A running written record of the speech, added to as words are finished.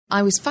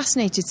I was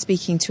fascinated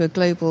speaking to a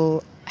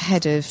global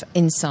head of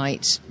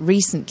insight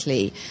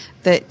recently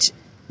that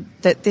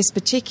this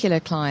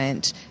particular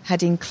client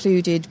had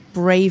included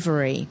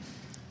bravery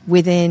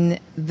within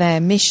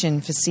their mission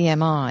for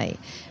CMI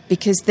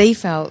because they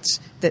felt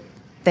that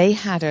they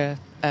had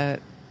a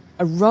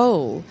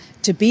role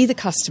to be the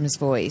customer's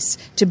voice,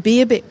 to be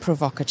a bit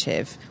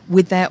provocative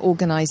with their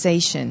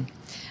organisation.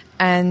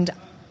 And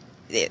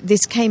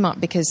this came up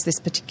because this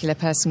particular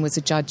person was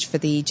a judge for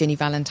the Ginny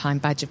Valentine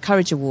Badge of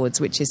Courage Awards,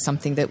 which is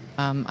something that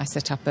I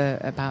set up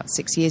about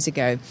 6 years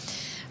ago.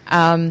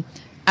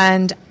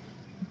 And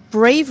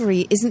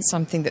bravery isn't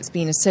something that's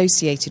been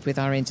associated with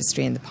our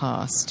industry in the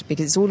past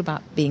because it's all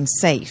about being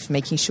safe,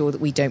 making sure that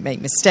we don't make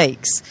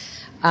mistakes.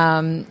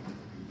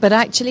 But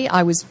actually,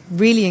 I was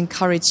really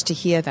encouraged to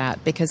hear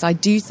that because I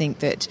do think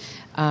that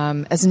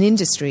as an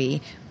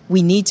industry,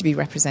 we need to be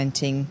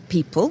representing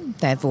people,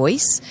 their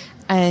voice,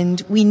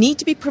 and we need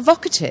to be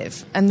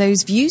provocative, and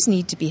those views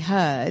need to be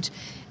heard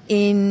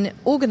in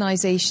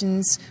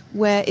organisations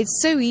where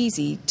it's so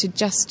easy to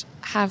just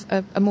have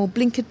a more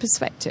blinkered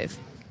perspective.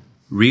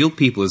 Real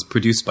People is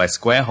produced by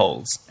Square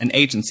Holes, an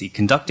agency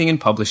conducting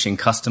and publishing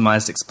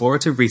customised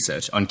explorative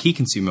research on key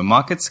consumer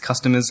markets,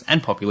 customers,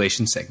 and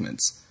population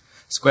segments.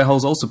 Square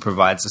Holes also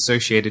provides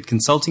associated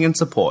consulting and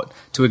support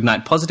to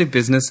ignite positive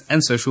business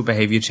and social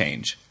behaviour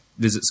change.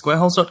 Visit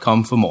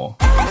squareholes.com for more.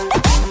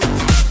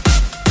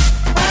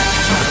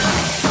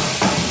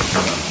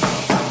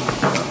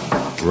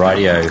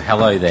 Rightio,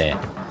 hello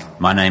there.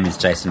 My name is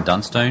Jason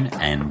Dunstone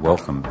and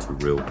welcome to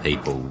Real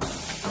People,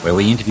 where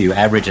we interview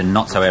average and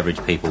not so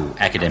average people,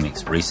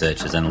 academics,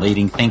 researchers and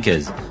leading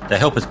thinkers to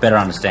help us better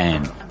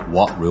understand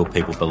what real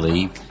people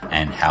believe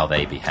and how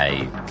they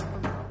behave.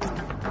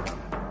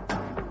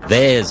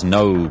 There's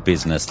no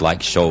business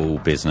like show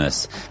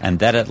business, and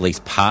that at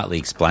least partly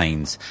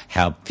explains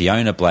how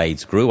Fiona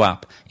Blades grew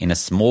up in a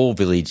small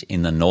village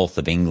in the north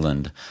of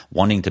England,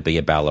 wanting to be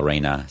a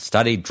ballerina,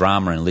 studied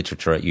drama and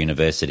literature at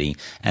university,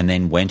 and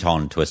then went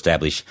on to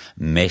establish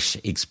Mesh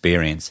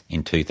Experience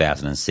in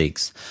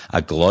 2006,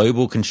 a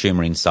global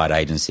consumer insight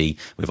agency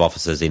with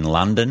offices in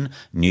London,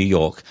 New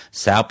York,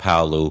 Sao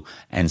Paulo,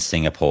 and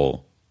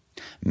Singapore.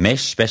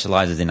 Mesh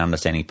specialises in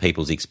understanding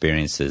people's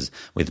experiences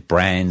with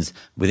brands,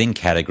 within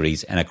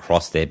categories and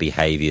across their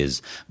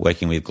behaviours,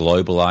 working with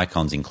global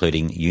icons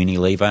including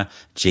Unilever,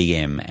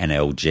 GM and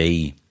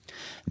LG.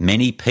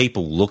 Many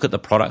people look at the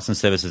products and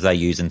services they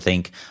use and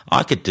think,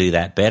 I could do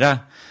that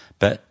better,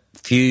 but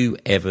few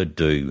ever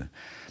do.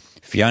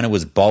 Fiona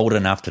was bold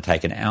enough to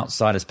take an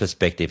outsider's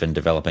perspective and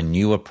develop a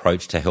new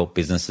approach to help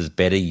businesses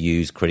better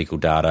use critical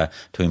data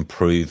to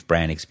improve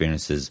brand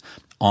experiences,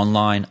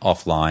 online,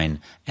 offline,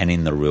 and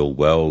in the real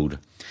world.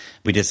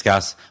 We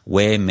discuss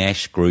where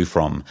Mesh grew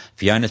from,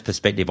 Fiona's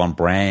perspective on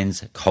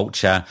brands,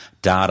 culture,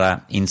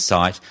 data,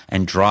 insight,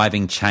 and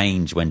driving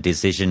change when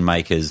decision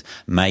makers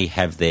may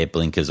have their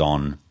blinkers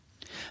on.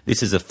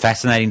 This is a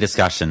fascinating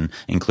discussion,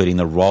 including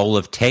the role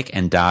of tech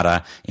and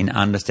data in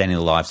understanding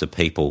the lives of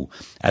people,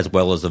 as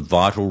well as the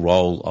vital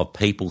role of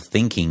people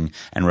thinking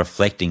and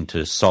reflecting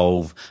to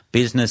solve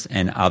business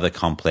and other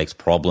complex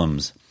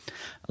problems.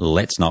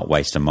 Let's not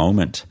waste a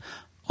moment.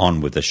 On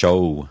with the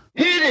show.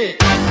 Hit it!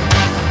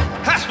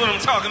 That's what I'm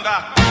talking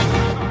about.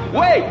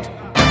 Wait!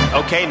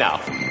 Okay, now,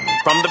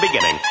 from the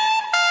beginning.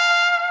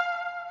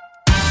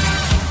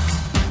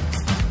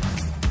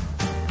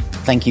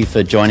 Thank you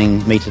for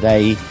joining me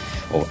today,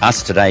 or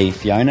us today,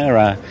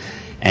 Fiona,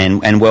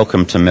 and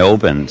welcome to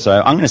Melbourne.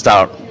 So I'm going to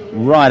start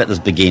right at the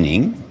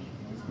beginning.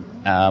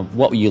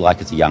 What were you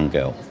like as a young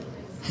girl?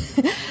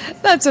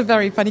 That's a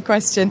very funny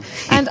question.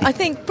 And I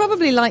think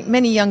probably like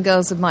many young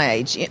girls of my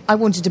age, I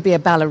wanted to be a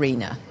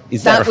ballerina.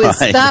 Is that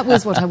right? That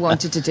was what I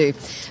wanted to do.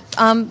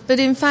 But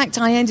in fact,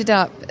 I ended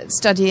up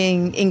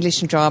studying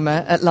English and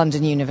drama at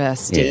London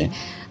University.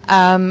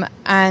 Yeah.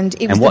 And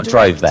it was what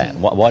drove that?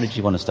 Why did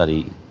you want to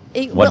study?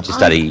 Why did you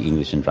study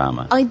English and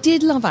drama? I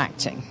did love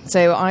acting,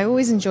 so I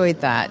always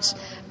enjoyed that.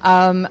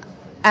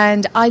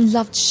 And I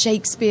loved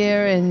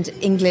Shakespeare and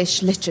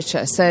English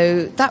literature.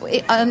 So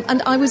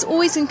and I was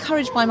always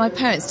encouraged by my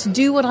parents to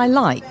do what I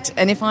liked.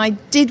 And if I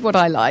did what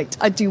I liked,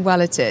 I'd do well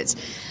at it.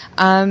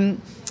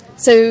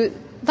 So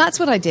that's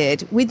what I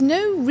did, with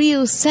no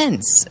real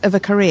sense of a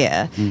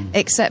career,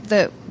 except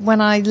that when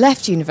I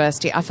left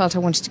university, I felt I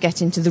wanted to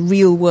get into the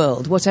real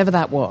world, whatever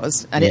that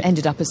was, and it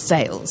ended up as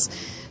sales.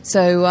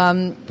 So,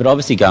 but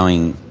obviously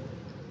going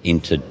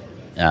into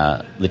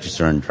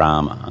literature and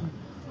drama,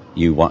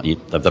 you want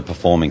the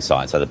performing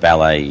side, so the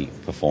ballet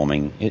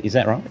performing. Is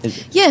that right?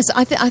 Yes,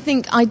 I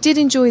think I did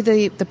enjoy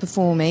the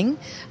performing,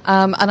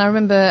 and I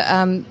remember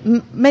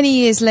many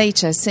years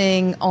later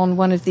seeing on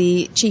one of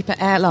the cheaper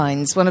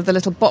airlines one of the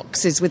little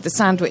boxes with the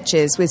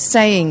sandwiches with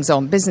sayings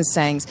on, business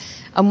sayings,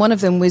 and one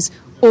of them was,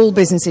 all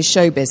business is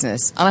show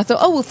business. And I thought,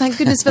 oh, well, thank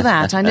goodness for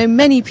that. I know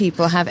many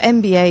people have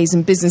MBAs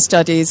and business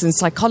studies and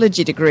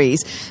psychology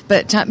degrees,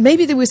 but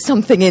maybe there was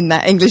something in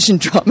that English and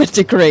drama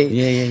degree.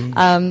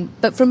 Yeah.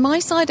 But from my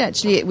side,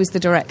 actually, it was the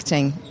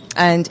directing.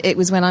 And it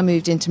was when I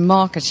moved into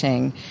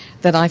marketing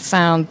that I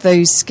found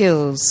those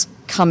skills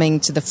coming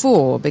to the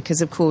fore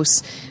because, of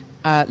course,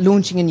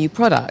 launching a new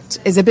product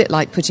is a bit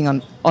like putting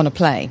on a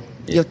play.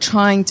 Yeah. You're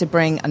trying to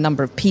bring a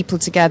number of people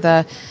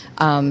together,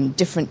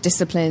 different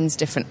disciplines,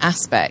 different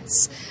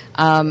aspects.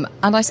 And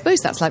I suppose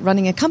that's like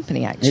running a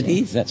company, actually.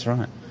 It is, that's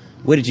right.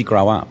 Where did you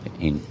grow up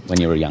when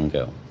you were a young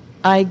girl?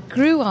 I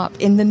grew up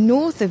in the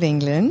north of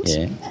England,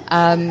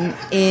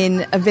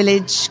 in a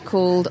village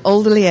called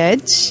Alderley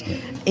Edge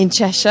in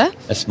Cheshire.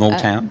 A small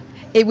town?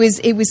 It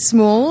was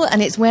small,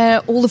 and it's where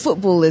all the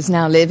footballers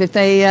now live if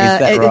they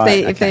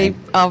if they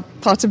are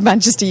part of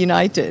Manchester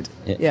United.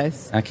 Yeah.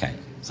 Yes. Okay.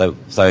 So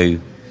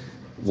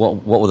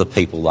what were the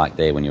people like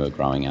there when you were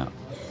growing up?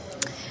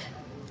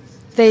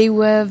 They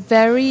were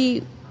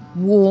very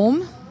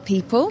warm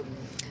people.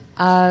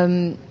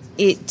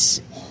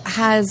 It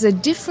has a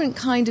different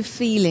kind of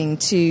feeling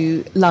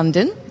to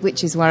London,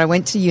 which is where I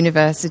went to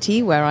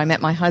university, where I met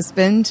my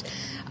husband,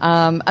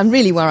 and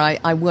really where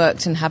I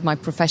worked and had my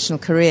professional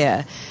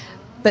career.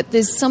 But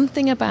there's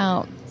something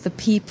about the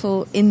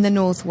people in the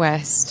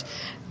Northwest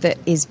that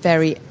is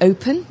very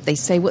open. They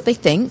say what they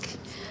think,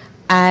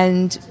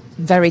 and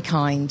very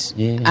kind.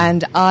 Yeah.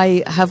 And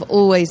I have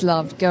always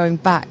loved going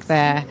back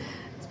there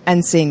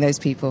and seeing those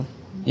people.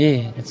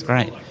 Yeah, that's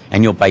great.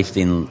 And you're based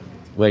in...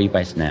 Where are you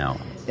based now?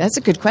 That's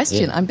a good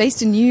question. Yeah. I'm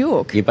based in New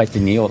York. You're based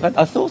in New York?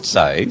 I thought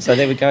so. So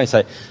there we go.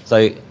 So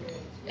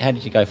how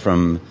did you go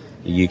from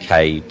the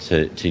UK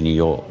to New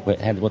York?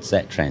 What's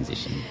that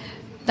transition?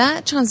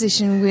 That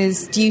transition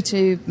was due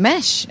to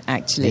Mesh,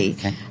 actually.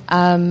 Okay.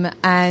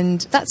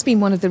 And that's been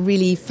one of the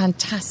really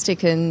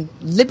fantastic and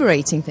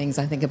liberating things,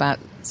 I think, about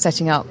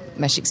setting up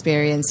Mesh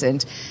Experience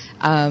and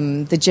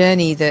the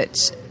journey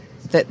that's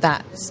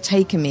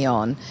taken me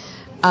on.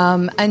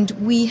 And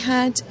we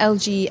had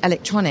LG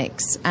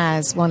Electronics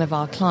as one of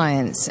our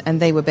clients,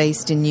 and they were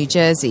based in New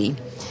Jersey.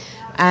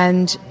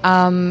 And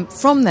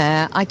from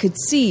there, I could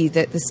see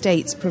that the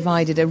States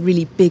provided a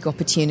really big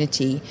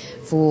opportunity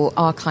for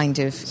our kind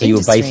of industry. So you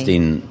were based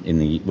in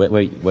the... Where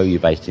were you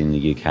based in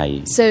the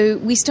UK? So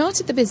we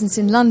started the business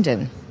in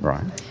London.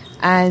 Right.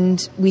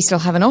 And we still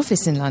have an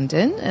office in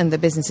London, and the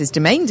business is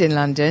domained in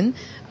London.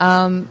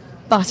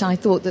 But I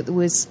thought that there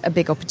was a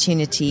big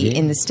opportunity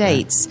in the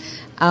States.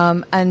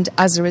 Yeah. And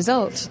as a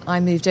result,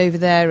 I moved over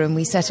there and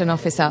we set an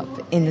office up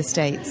in the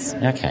States.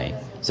 Okay.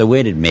 So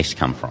where did Mesh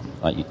come from?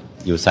 Like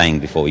you were saying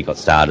before we got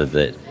started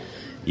that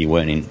you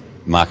weren't in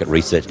market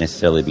research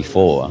necessarily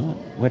before.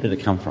 Where did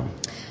it come from?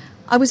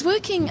 I was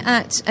working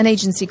at an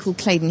agency called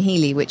Claydon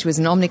Healy, which was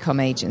an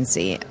Omnicom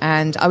agency,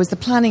 and I was the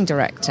planning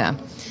director.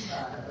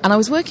 And I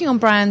was working on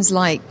brands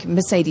like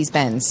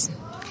Mercedes-Benz.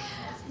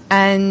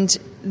 And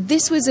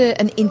this was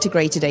an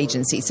integrated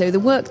agency. So the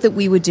work that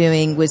we were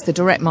doing was the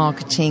direct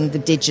marketing, the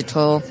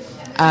digital,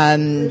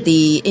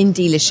 the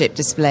in-dealership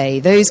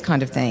display, those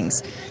kind of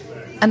things.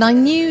 And I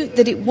knew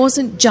that it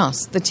wasn't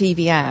just the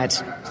TV ad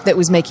that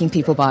was making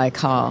people buy a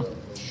car.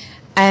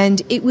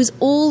 And it was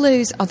all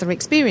those other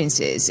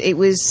experiences. It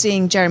was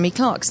seeing Jeremy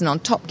Clarkson on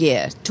Top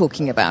Gear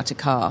talking about a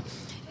car.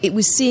 It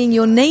was seeing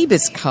your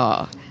neighbour's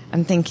car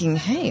and thinking,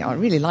 hey, I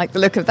really like the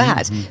look of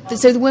that. Mm-hmm.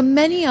 So there were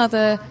many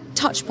other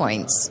touch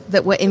points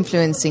that were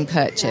influencing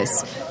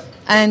purchase.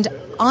 And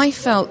I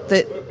felt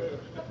that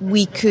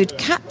we could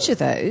capture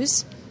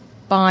those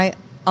by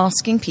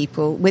asking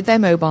people with their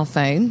mobile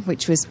phone,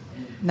 which was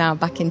now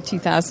back in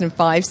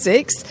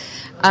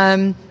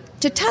 2005-06,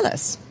 to tell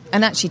us,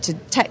 and actually to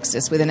text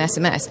us with an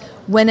SMS,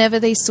 whenever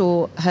they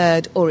saw,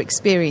 heard, or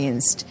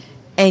experienced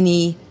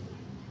any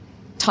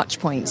touch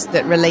points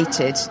that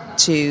related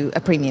to a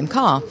premium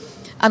car.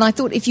 And I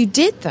thought if you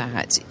did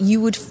that, you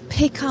would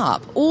pick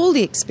up all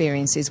the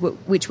experiences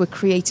which were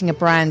creating a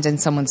brand in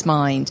someone's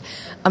mind.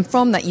 And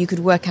from that, you could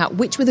work out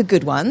which were the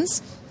good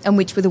ones and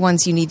which were the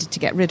ones you needed to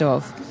get rid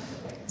of.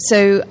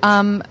 So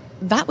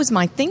that was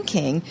my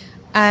thinking.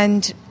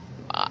 And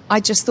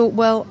I just thought,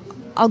 well,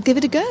 I'll give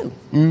it a go.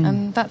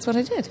 And that's what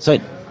I did.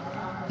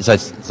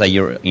 So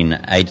you're in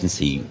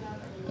agency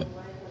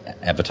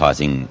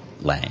advertising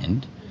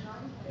land.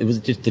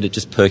 Did it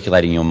just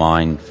percolate in your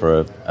mind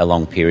for a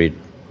long period,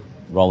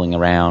 rolling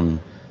around,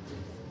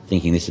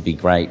 thinking this would be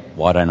great,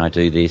 why don't I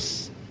do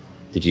this?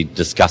 Did you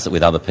discuss it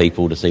with other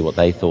people to see what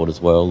they thought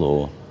as well?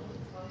 Or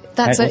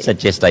what's that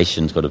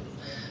gestation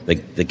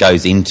that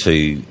goes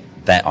into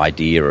that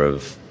idea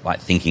of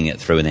like thinking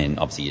it through, and then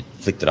obviously you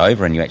flicked it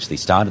over and you actually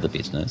started the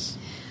business?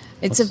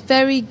 It's a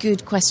very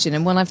good question,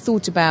 and one I've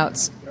thought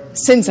about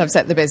since I've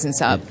set the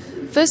business up.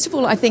 Yeah. First of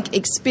all, I think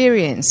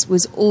experience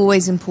was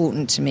always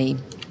important to me,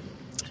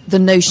 the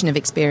notion of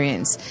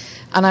experience.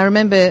 And I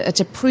remember at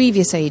a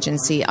previous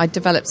agency, I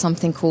developed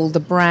something called the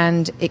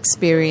Brand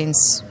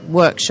Experience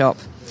Workshop,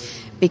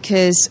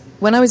 because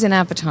when I was in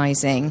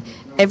advertising,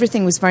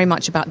 everything was very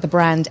much about the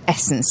brand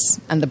essence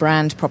and the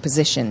brand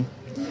proposition.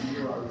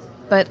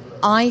 But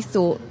I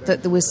thought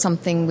that there was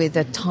something with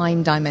a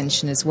time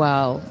dimension as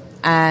well,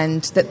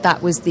 and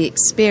that was the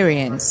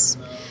experience.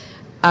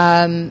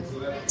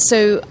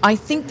 So I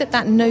think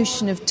that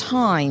notion of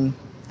time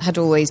had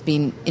always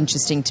been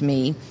interesting to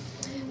me.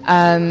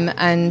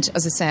 And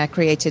as I say, I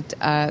created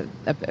a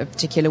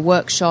particular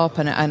workshop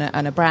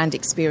and a brand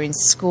experience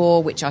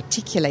score which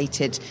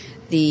articulated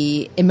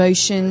the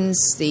emotions,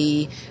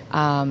 the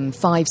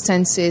 5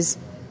 senses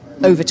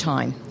over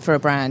time for a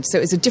brand. So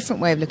it was a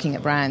different way of looking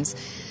at brands.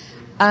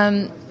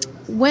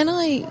 When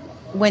I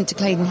went to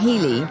Claydon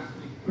Heeley,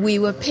 we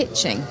were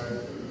pitching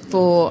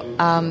for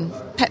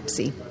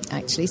Pepsi,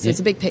 actually. So there's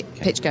a big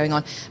pitch going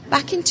on.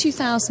 Back in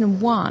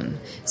 2001,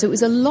 so it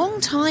was a long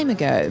time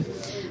ago,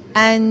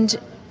 and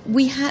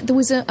there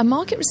was a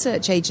market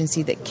research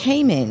agency that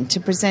came in to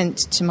present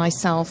to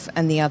myself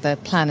and the other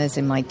planners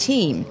in my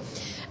team.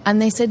 And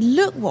they said,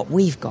 look what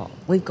we've got.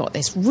 We've got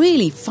this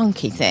really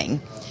funky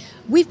thing.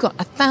 We've got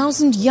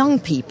 1,000 young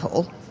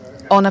people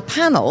on a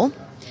panel,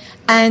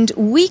 and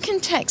we can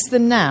text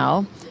them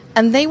now,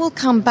 and they will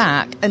come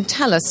back and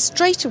tell us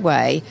straight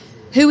away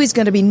who is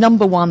going to be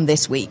number 1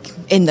 this week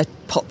in the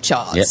pop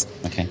charts.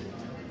 Yep. Okay.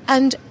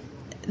 And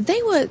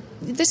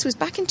this was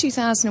back in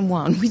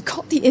 2001. We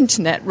got the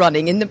internet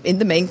running in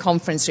the main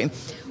conference room.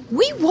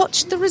 We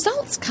watched the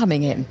results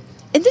coming in.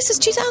 And this is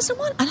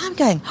 2001. And I'm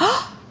going,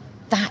 oh,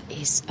 that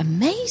is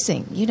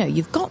amazing. You know,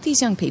 you've got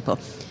these young people.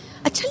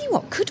 I tell you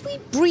what, could we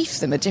brief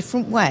them a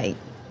different way?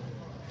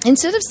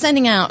 Instead of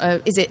sending out,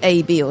 is it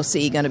A, B, or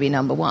C going to be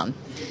number 1?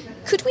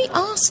 Could we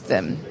ask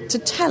them to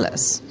tell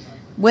us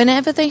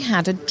whenever they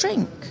had a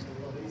drink,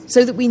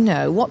 so that we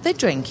know what they're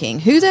drinking,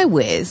 who they're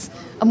with,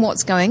 and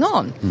what's going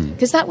on?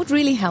 Because that would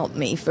really help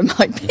me for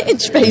my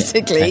pitch,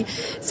 basically.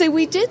 So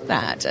we did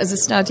that as a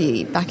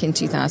study back in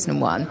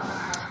 2001.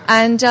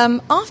 And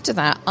after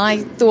that,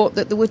 I thought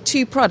that there were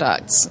 2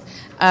 products.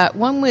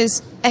 One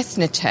was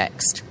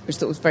Ethnotext, which I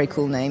thought was a very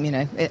cool name, you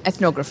know,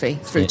 ethnography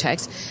through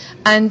text,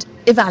 and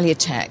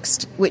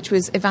Evaluatext, which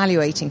was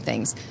evaluating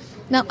things.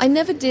 Now, I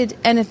never did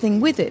anything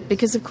with it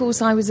because, of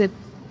course, I was a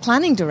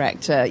planning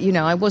director. You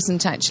know, I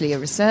wasn't actually a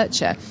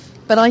researcher.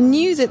 But I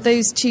knew that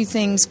those 2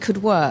 things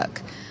could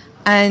work.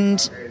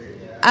 And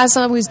as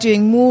I was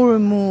doing more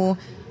and more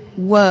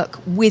work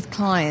with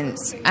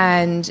clients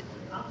and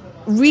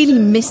really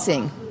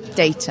missing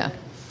data,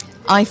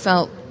 I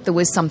felt there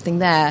was something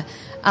there.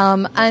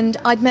 And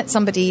I'd met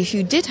somebody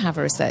who did have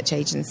a research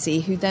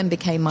agency who then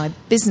became my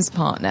business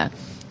partner.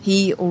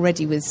 He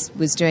already was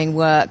doing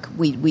work.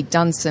 We'd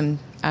done some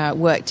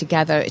work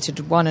together. It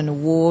had won an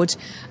award.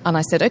 And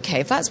I said,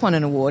 okay, if that's won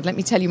an award, let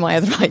me tell you my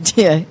other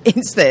idea.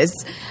 It's this.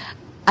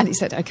 And he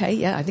said, okay,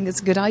 yeah, I think it's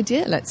a good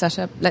idea. Let's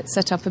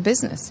set up a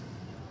business.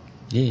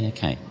 Yeah,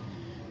 okay.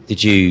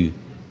 Did you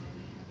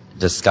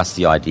discuss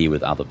the idea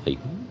with other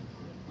people,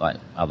 like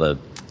other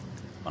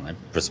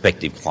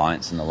prospective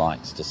clients and the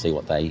likes, to see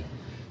what they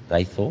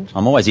thought?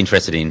 I'm always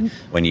interested in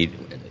when you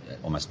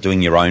almost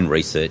doing your own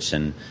research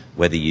and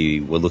whether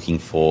you were looking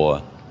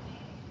for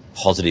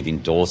positive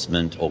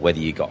endorsement or whether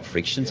you got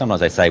friction.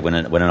 Sometimes they say when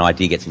an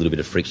idea gets a little bit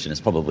of friction, it's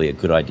probably a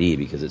good idea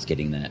because it's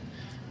getting that.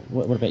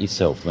 What about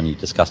yourself? When you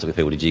discussed it with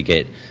people, did you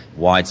get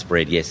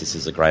widespread, yes, this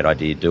is a great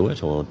idea, do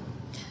it, or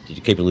did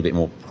you keep it a little bit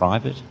more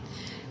private?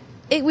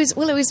 It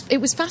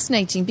was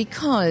fascinating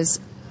because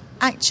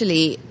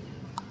actually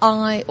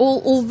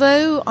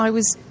although I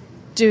was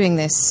doing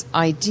this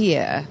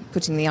idea,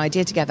 putting the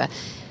idea together,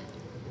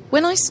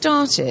 when I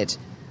started,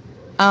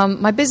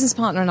 my business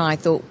partner and I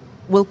thought,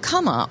 we'll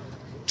come up,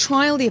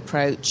 trial the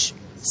approach,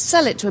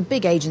 sell it to a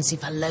big agency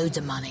for loads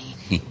of money,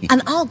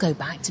 and I'll go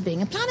back to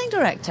being a planning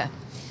director.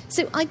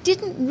 So I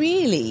didn't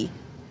really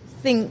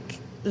think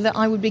that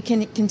I would be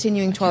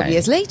continuing 12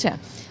 years later.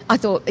 I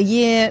thought a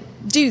year,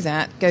 do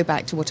that, go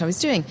back to what I was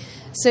doing.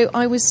 So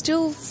I was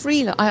still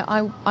freelance.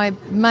 I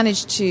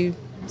managed to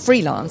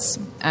freelance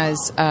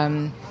as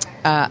a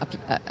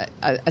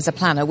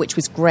planner, which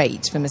was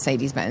great for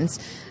Mercedes-Benz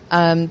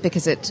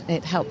because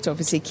it helped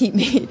obviously keep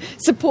me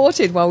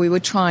supported while we were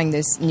trying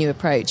this new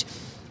approach.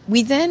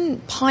 We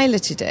then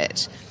piloted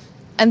it.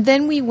 And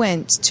then we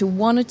went to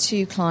 1 or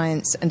 2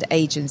 clients and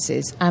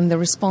agencies, and the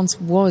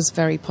response was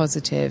very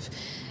positive.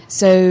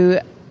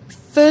 So,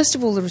 first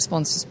of all, the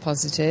response was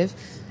positive.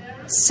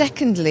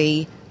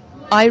 Secondly,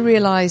 I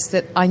realised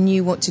that I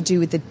knew what to do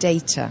with the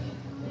data.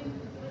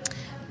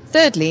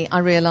 Thirdly, I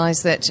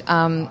realised that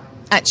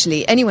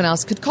actually anyone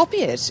else could copy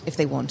it if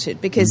they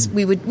wanted, because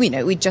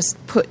we'd just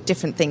put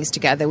different things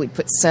together. We'd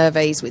put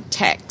surveys with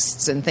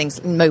texts and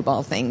things,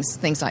 mobile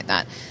things like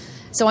that.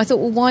 So I thought,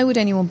 well, why would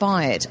anyone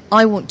buy it?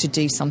 I want to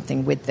do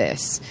something with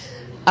this.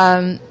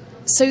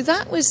 So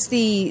that was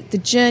the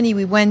journey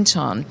we went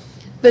on.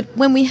 But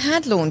when we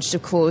had launched,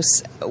 of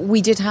course,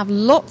 we did have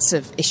lots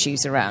of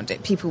issues around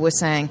it. People were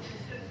saying,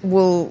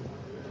 well,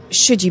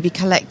 should you be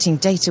collecting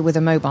data with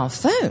a mobile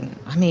phone?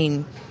 I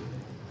mean,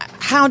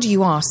 how do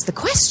you ask the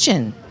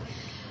question?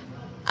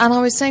 And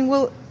I was saying,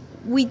 well,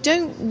 we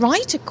don't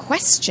write a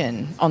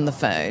question on the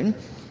phone.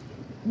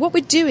 What we're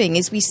doing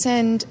is we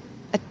send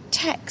a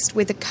text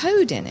with a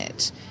code in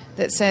it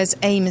that says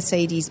A,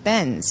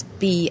 Mercedes-Benz,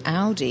 B,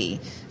 Audi,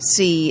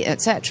 C,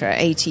 etc.,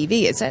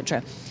 ATV,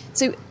 etc.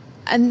 So,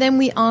 and then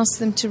we ask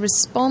them to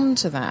respond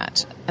to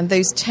that, and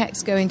those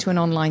texts go into an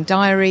online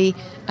diary,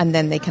 and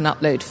then they can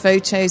upload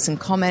photos and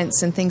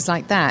comments and things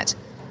like that.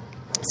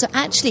 So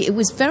actually, it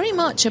was very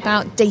much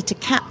about data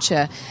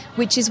capture,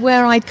 which is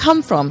where I'd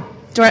come from,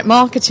 direct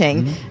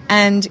marketing,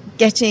 and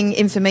getting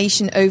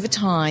information over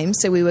time.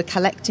 So we were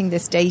collecting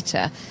this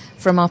data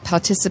from our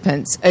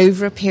participants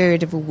over a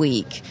period of a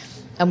week,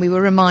 and we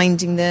were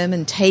reminding them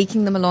and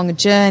taking them along a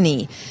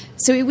journey.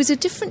 So it was a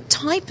different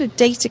type of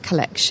data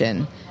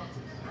collection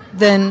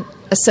than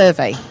a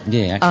survey,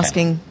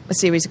 asking a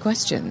series of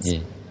questions. Yeah.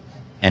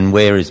 And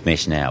where is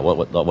Mesh now?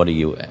 What are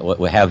you?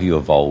 How have you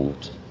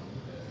evolved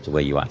to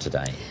where you are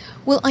today?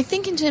 Well, I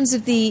think in terms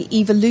of the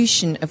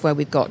evolution of where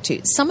we've got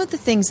to, some of the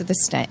things are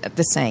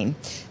the same.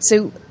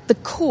 So the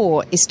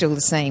core is still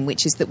the same,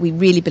 which is that we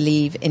really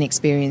believe in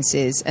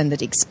experiences and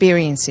that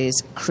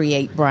experiences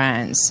create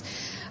brands.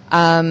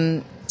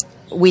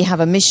 We have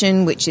a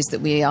mission, which is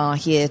that we are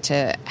here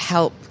to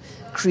help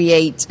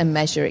create and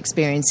measure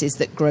experiences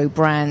that grow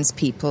brands,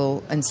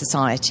 people, and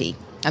society.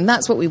 And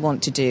that's what we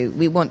want to do.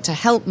 We want to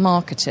help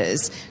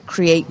marketers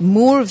create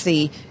more of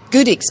the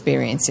good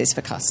experiences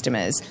for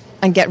customers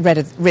and get rid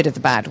of the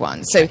bad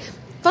ones. So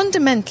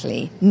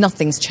fundamentally,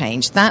 nothing's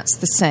changed. That's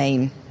the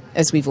same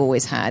as we've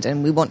always had,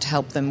 and we want to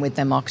help them with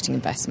their marketing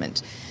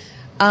investment.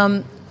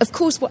 Of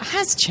course, what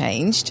has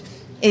changed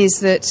is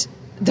that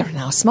there are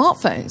now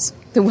smartphones.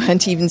 There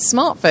weren't even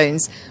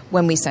smartphones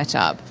when we set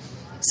up.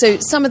 So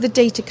some of the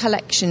data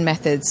collection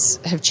methods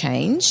have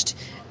changed.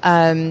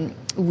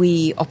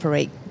 We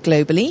operate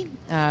globally.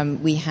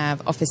 We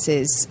have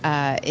offices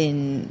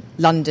in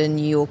London,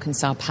 New York, and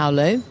Sao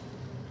Paulo.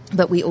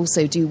 But we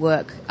also do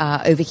work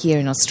over here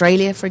in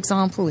Australia, for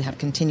example. We have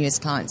continuous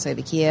clients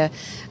over here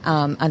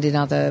and in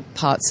other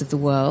parts of the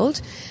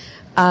world.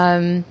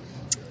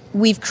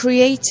 We've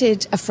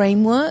created a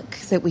framework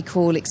that we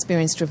call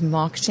experience-driven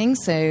marketing.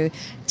 So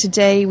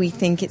today we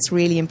think it's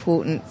really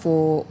important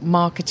for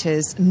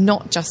marketers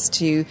not just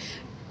to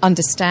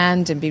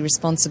understand and be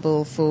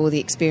responsible for the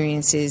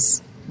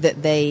experiences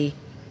that they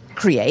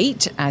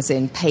create, as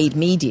in paid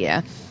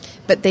media,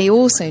 but they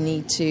also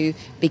need to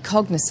be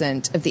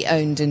cognizant of the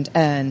owned and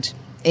earned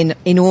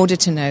in order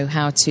to know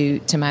how to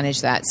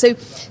manage that. So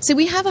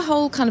we have a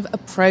whole kind of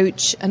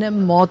approach and a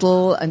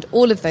model and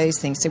all of those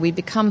things. So we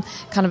become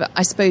kind of,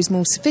 I suppose,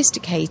 more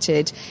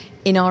sophisticated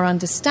in our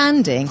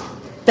understanding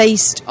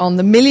based on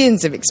the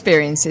millions of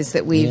experiences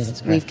that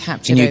we've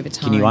captured over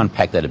time. Can you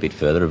unpack that a bit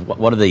further?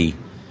 What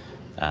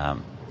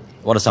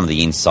are some of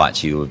the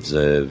insights you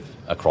observe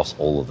across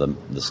all of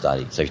the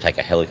study? So if you take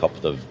a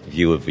helicopter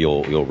view of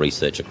your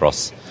research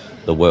across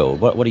the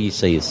world, what do you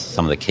see as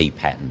some of the key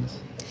patterns?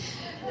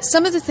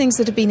 Some of the things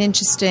that have been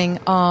interesting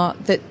are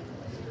that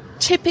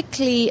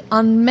typically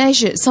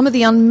some of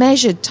the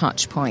unmeasured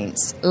touch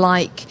points,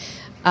 like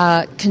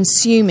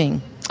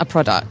consuming a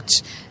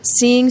product,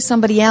 seeing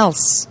somebody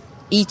else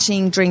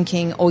eating,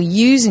 drinking, or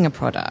using a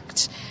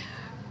product,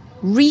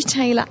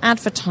 retailer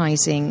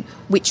advertising,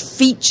 which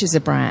features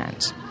a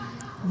brand.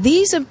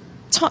 These are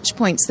touch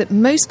points that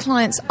most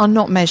clients are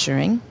not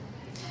measuring,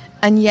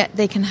 and yet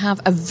they can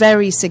have a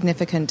very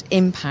significant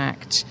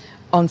impact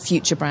on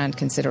future brand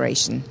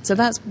consideration. So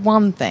that's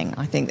one thing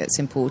I think that's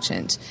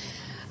important.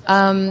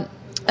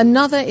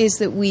 Another is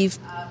that we've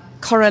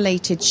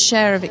correlated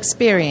share of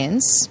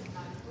experience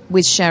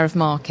with share of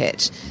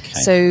market.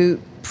 Okay. So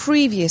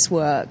previous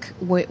work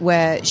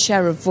where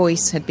share of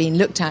voice had been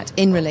looked at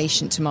in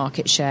relation to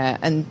market share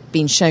and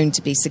been shown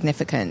to be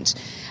significant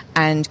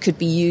and could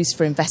be used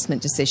for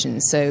investment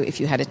decisions. So if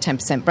you had a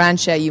 10% brand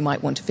share, you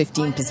might want a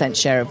 15%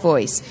 share of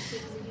voice.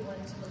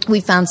 We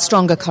found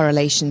stronger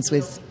correlations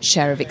with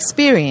share of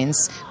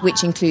experience,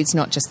 which includes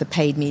not just the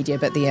paid media,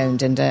 but the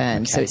owned and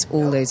earned. Okay. So it's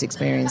all those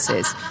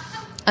experiences.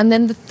 And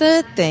then the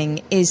third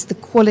thing is the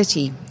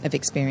quality of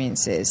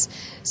experiences.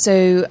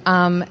 So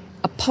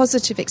a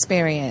positive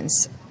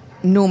experience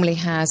normally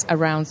has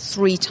around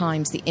 3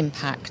 times the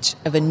impact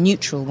of a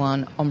neutral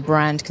one on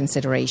brand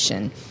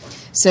consideration.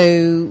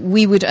 So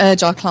we would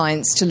urge our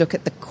clients to look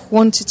at the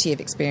quantity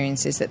of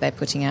experiences that they're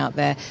putting out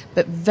there,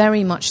 but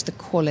very much the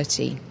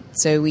quality.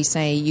 So we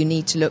say you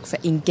need to look for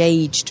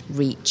engaged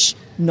reach,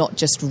 not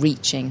just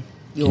reaching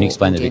your audience. Can you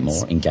explain that a bit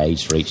more,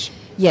 engaged reach?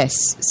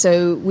 Yes.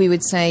 So we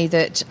would say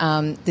that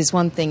there's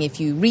one thing if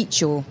you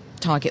reach your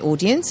target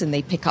audience and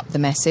they pick up the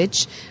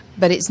message,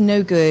 but it's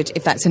no good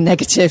if that's a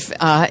negative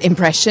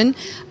impression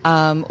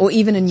or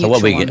even a neutral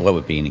one. So what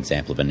would be an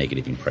example of a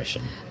negative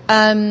impression?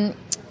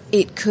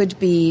 It could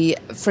be,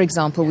 for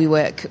example,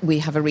 we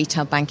have a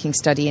retail banking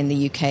study in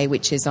the UK,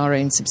 which is our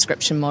own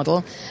subscription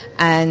model.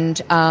 And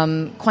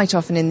quite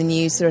often in the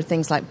news, there are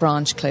things like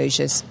branch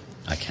closures.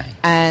 Okay.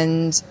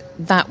 And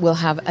that will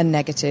have a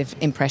negative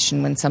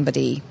impression when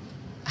somebody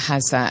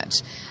has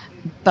that.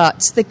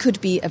 But there could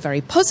be a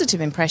very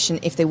positive impression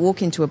if they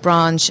walk into a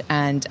branch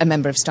and a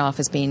member of staff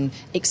has been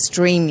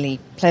extremely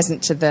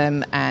pleasant to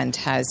them and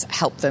has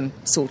helped them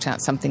sort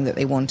out something that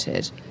they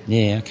wanted.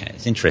 Yeah, okay.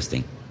 It's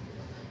interesting.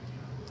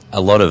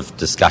 A lot of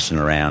discussion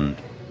around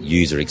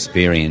user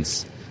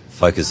experience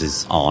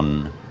focuses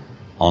on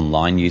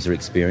online user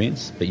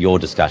experience, but your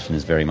discussion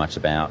is very much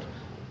about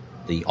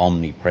the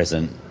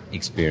omnipresent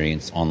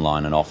experience,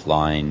 online and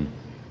offline,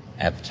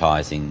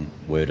 advertising,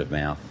 word of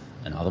mouth.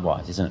 and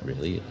otherwise, isn't it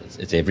really?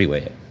 It's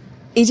everywhere.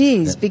 It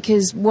is,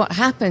 because what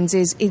happens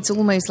is it's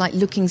almost like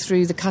looking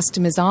through the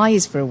customer's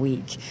eyes for a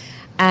week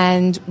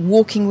and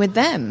walking with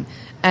them.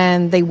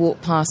 And they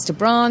walk past a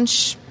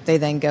branch, they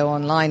then go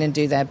online and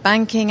do their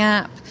banking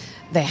app,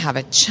 they have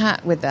a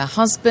chat with their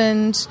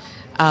husband,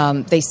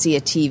 they see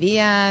a TV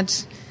ad,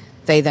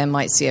 they then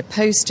might see a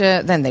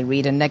poster, then they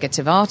read a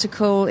negative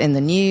article in the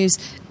news,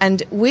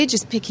 and we're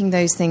just picking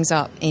those things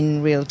up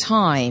in real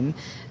time.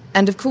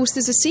 And of course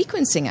there's a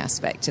sequencing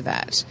aspect to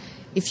that.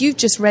 If you've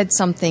just read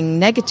something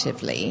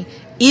negatively,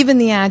 even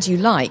the ad you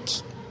like,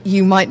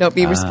 you might not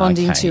be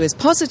responding to as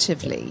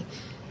positively.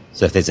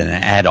 So if there's an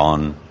ad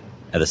on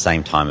at the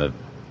same time of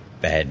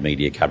bad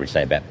media coverage,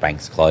 say about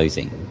banks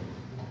closing,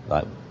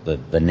 like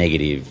the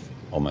negative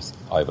almost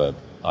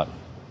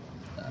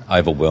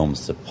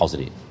overwhelms the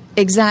positive.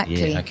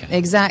 Exactly, Yeah, okay.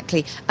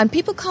 Exactly. And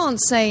people can't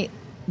say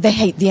they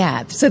hate the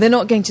ad, so they're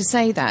not going to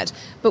say that.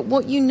 But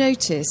what you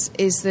notice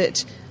is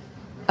that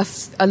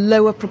a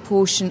lower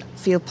proportion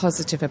feel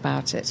positive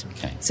about it.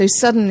 Okay. So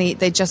suddenly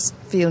they just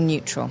feel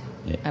neutral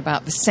Yeah.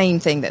 about the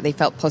same thing that they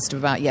felt positive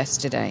about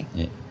yesterday.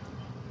 Yeah.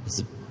 There's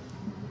a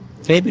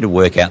fair bit of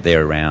work out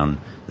there around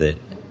that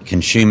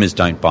consumers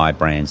don't buy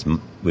brands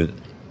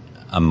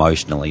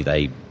emotionally.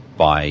 They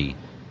buy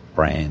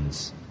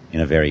brands in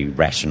a very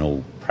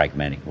rational,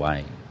 pragmatic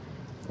way.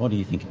 What do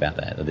you think about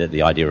that?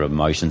 The idea of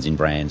emotions in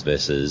brands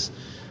versus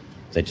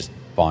they're just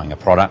buying a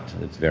product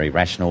that's very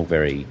rational,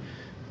 very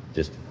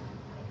just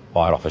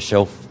buy it off a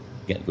shelf,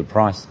 get a good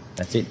price,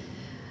 that's it.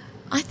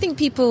 I think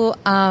people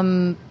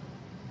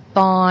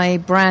buy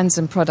brands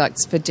and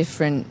products for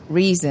different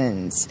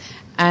reasons.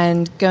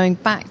 And going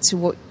back to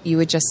what you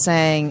were just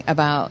saying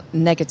about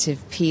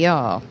negative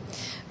PR,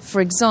 for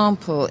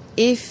example,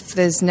 if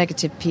there's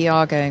negative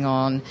PR going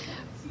on,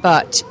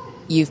 but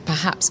you've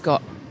perhaps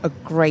got a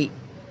great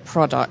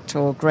product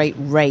or a great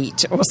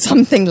rate or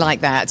something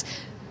like that,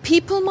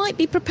 people might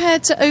be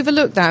prepared to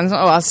overlook that and say,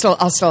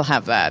 I'll still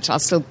have that. I'll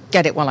still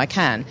get it while I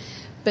can.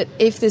 But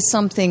if there's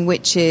something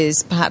which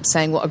is perhaps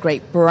saying what a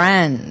great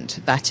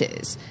brand that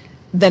is,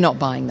 they're not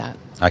buying that.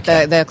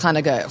 Okay. They'll kind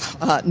of go,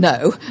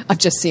 no, I've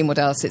just seen what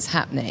else is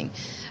happening.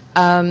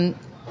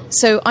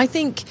 So I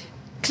think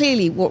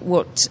clearly what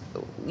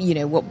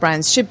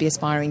brands should be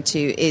aspiring to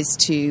is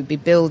to be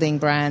building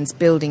brands,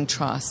 building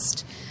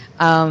trust.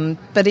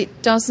 But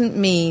it doesn't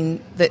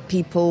mean that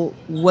people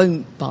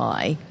won't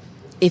buy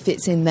if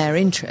it's in their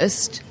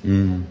interest.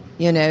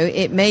 You know,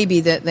 it may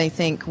be that they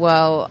think,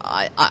 well,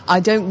 I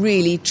don't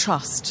really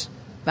trust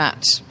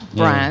that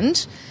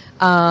brand.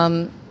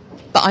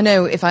 But I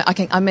know if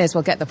I may as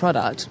well get the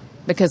product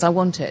because I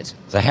want it.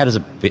 So how does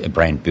a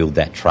brand build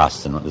that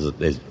trust? And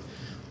there's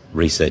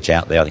research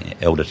out there, I think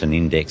Elderton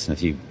Index and a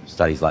few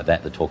studies like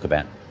that talk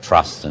about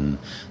trust, and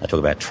they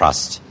talk about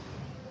trust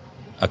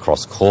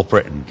across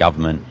corporate and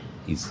government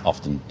is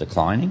often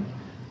declining.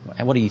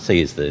 What do you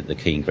see as the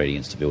key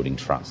ingredients to building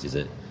trust? Is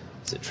it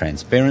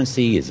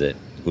transparency? Is it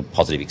good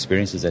positive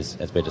experiences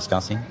as we're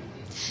discussing?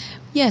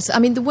 Yes, I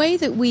mean the way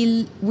that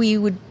we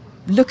would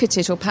look at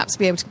it, or perhaps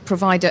be able to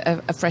provide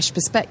a fresh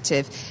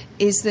perspective,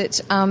 is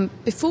that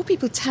before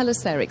people tell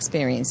us their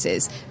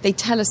experiences, they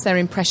tell us their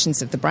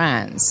impressions of the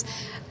brands.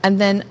 And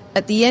then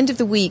at the end of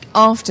the week,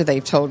 after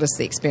they've told us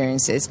the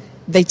experiences,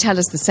 they tell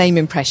us the same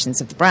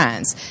impressions of the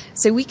brands.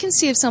 So we can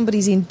see if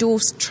somebody's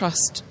endorsed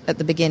trust at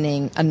the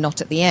beginning and not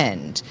at the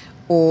end,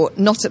 or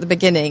not at the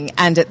beginning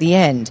and at the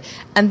end.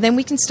 And then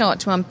we can start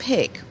to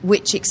unpick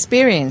which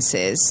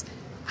experiences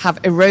have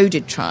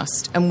eroded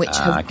trust and which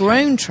have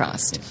grown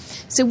trust.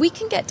 Yes. So we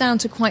can get down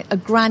to quite a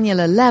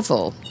granular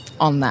level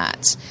on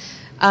that.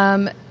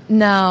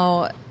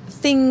 Now,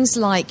 things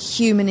like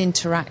human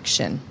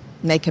interaction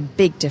make a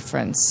big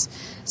difference.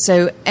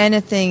 So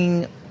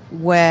anything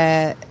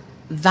where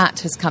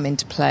that has come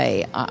into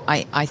play,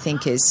 I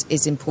think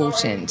is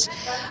important.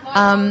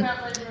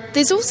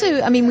 There's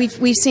also, I mean,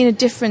 we've seen a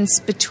difference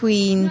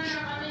between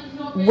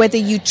whether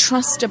you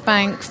trust a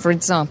bank, for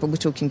example, we're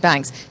talking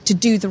banks, to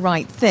do the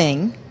right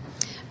thing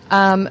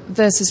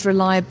versus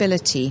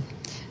reliability.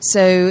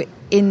 So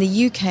in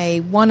the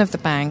UK, one of the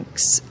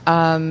banks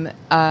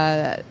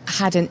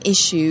had an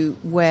issue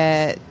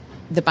where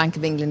the Bank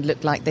of England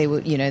looked like they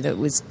were, that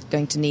was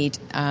going to need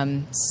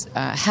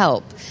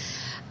help.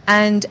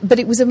 But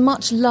it was a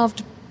much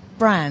loved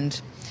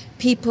brand.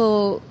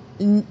 People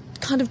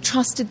kind of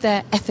trusted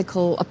their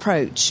ethical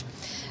approach.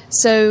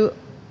 So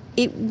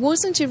it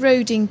wasn't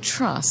eroding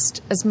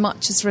trust as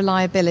much as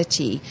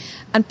reliability.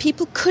 And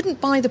people couldn't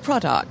buy the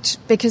product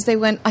because they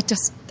went, I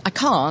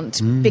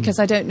can't because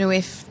I don't know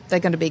if they're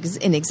going to be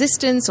in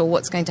existence or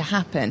what's going to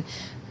happen.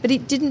 But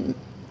it didn't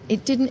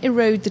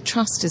erode the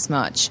trust as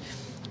much.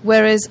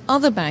 Whereas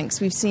other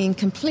banks we've seen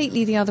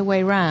completely the other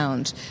way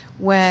round,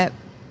 where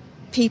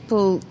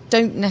people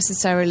don't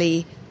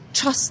necessarily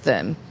trust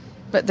them,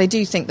 but they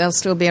do think they'll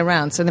still be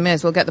around, so they may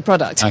as well get the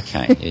product.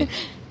 Okay. Yeah.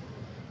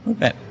 What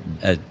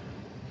about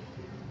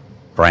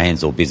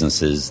brands or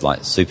businesses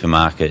like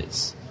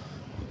supermarkets?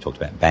 We talked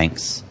about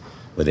banks,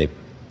 where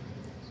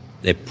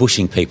they're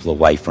pushing people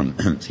away from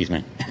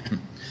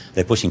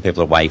they're pushing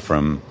people away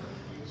from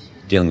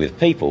dealing with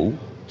people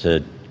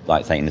to,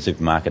 like, say, in the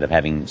supermarket, of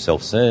having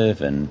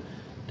self-serve. And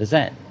does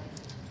that...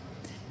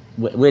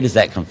 Where does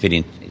that fit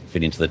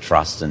into the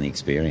trust and the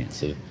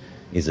experience?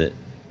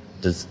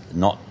 Does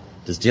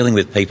dealing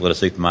with people at a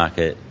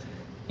supermarket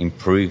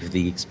improve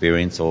the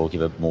experience or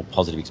give a more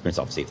positive experience?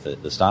 Obviously,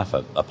 if the staff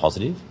are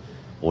positive,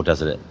 or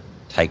does it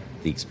take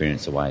the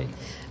experience away?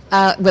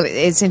 Well,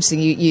 it's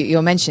interesting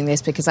you're mentioning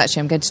this, because actually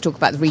I'm going to talk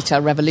about the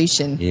retail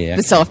revolution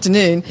this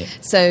afternoon. Yeah.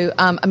 So,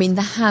 I mean,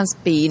 there has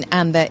been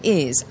and there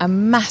is a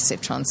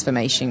massive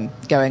transformation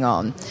going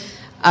on.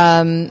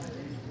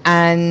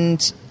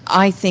 And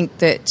I think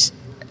that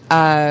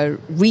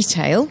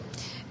retail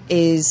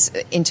is,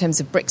 in terms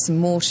of bricks and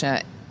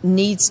mortar,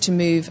 needs to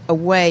move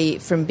away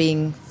from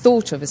being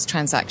thought of as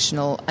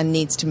transactional and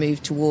needs to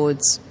move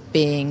towards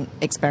being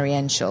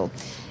experiential.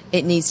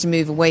 It needs to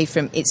move away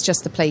from it's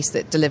just the place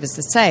that delivers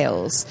the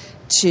sales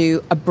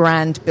to a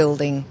brand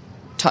building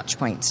touch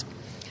point.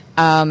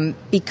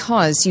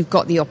 Because you've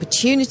got the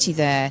opportunity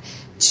there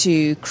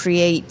to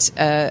create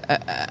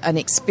an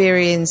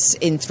experience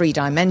in 3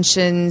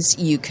 dimensions.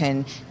 You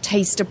can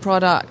taste a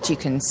product, you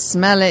can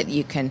smell it,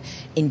 you can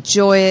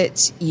enjoy it,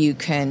 you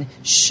can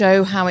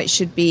show how it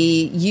should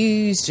be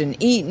used and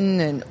eaten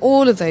and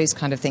all of those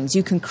kind of things.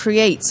 You can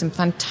create some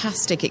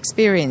fantastic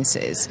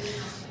experiences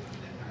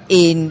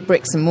in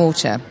bricks and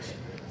mortar.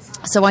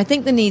 So I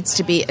think there needs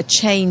to be a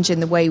change in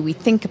the way we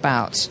think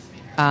about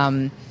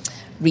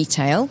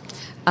retail.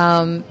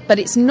 But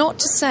it's not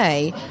to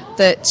say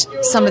that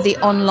some of the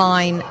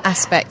online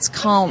aspects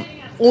can't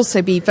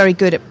also be very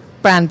good at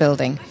brand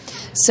building.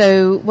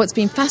 So what's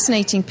been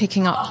fascinating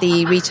picking up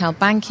the retail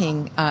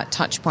banking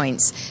touch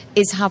points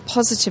is how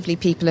positively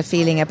people are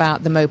feeling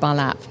about the mobile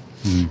app.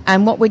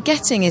 And what we're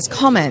getting is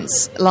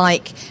comments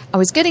like, I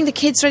was getting the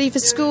kids ready for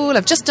school,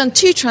 I've just done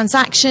 2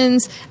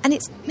 transactions, and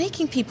it's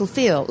making people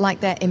feel like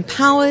they're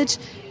empowered,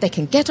 they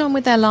can get on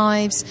with their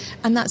lives,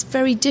 and that's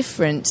very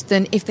different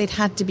than if they'd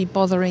had to be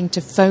bothering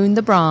to phone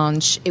the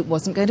branch, it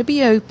wasn't going to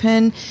be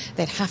open,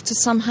 they'd have to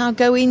somehow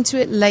go into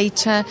it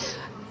later.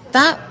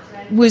 That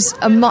was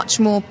a much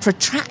more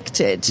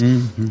protracted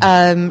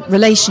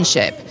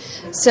relationship.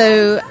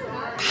 So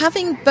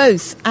having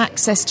both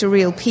access to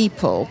real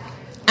people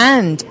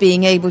and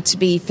being able to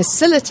be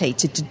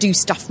facilitated to do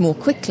stuff more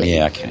quickly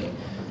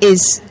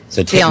is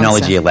so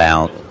technology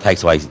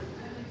takes away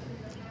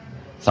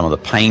some of the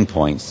pain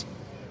points,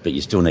 but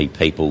you still need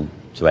people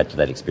to add to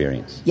that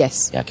experience.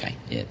 Yes. Okay,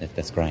 yeah,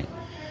 that's great.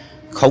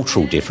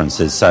 Cultural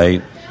differences, so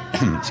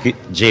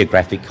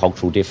geographic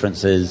cultural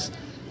differences,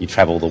 you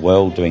travel the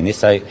world doing this,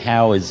 so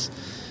how is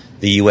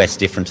the US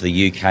different to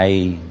the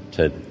UK,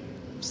 to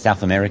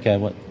South America?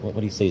 What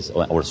do you see,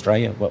 or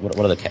Australia? What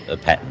are the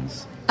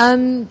patterns?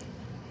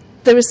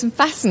 There are some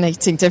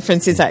fascinating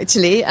differences,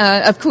 actually.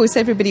 Of course,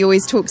 everybody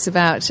always talks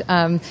about,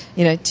 2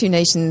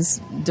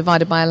 nations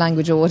divided by a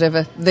language or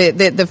whatever.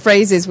 The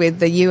phrases with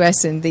the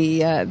US and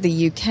the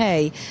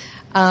UK,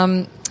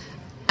 and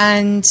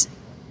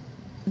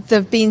there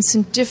have been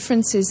some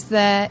differences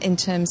there in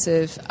terms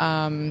of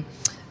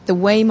the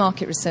way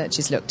market research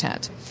is looked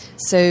at.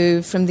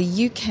 So, from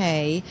the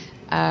UK,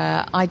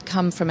 I'd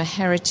come from a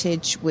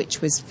heritage which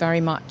was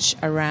very much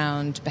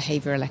around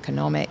behavioural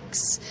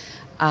economics.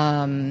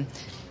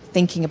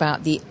 Thinking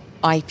about the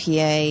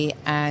IPA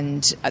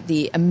and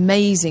the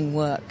amazing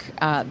work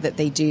that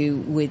they do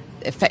with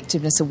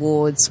effectiveness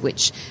awards,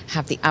 which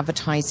have the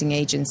advertising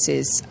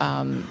agencies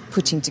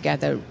putting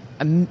together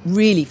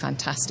really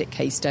fantastic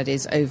case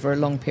studies over a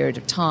long period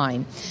of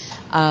time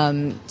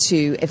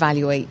to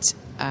evaluate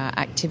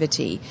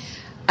activity.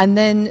 And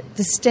then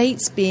the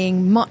States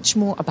being much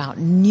more about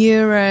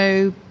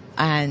neuro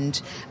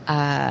and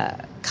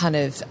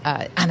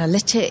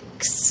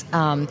analytics,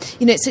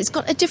 so it's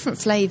got a different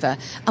flavour.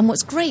 And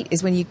what's great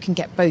is when you can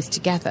get both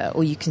together,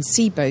 or you can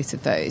see both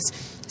of those.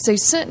 So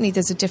certainly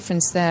there's a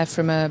difference there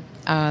from a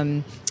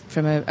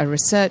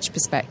research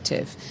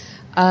perspective,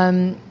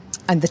 and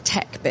the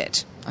tech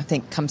bit I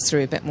think comes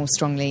through a bit more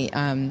strongly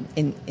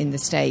in the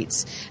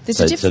States.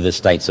 So the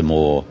States are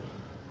more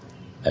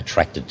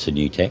attracted to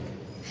new tech.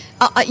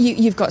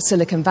 You've got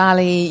Silicon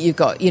Valley, you've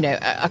got,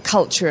 a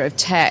culture of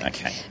tech.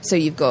 Okay. So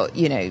you've got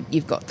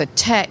the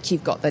tech,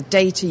 you've got the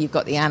data, you've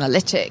got the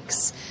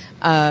analytics,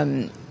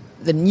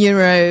 the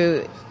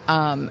neuro,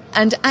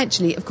 and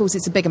actually, of course,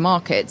 it's a bigger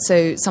market.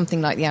 So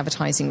something like the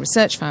Advertising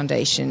Research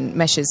Foundation,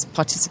 Mesh has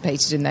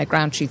participated in their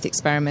ground truth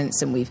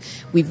experiments, and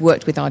we've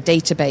worked with our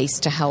database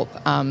to help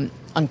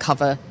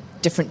uncover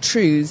different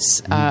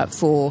truths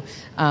for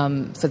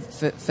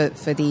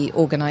the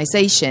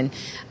organisation.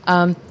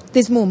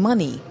 There's more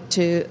money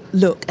to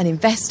look and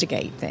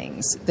investigate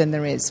things than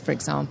there is, for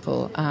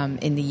example,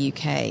 in the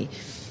UK.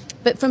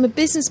 But from a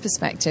business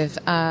perspective,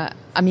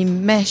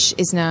 Mesh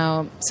is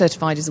now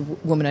certified as a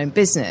woman-owned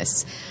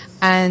business.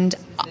 And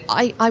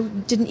I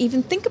didn't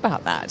even think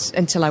about that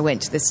until I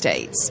went to the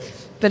States.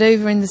 But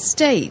over in the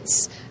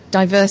States,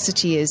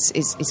 diversity is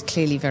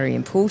clearly very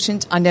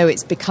important. I know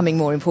it's becoming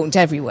more important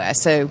everywhere,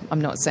 so I'm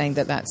not saying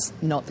that that's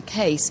not the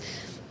case.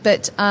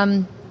 But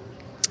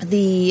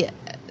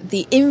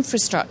the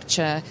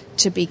infrastructure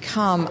to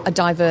become a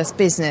diverse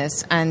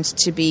business and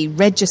to be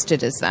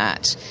registered as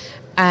that,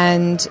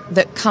 and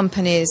that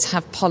companies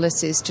have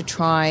policies to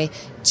try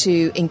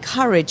to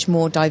encourage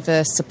more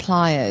diverse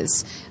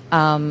suppliers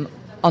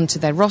onto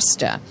their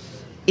roster,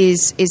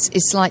 is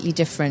slightly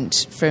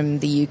different from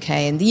the UK.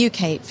 And the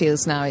UK, it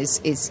feels now,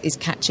 is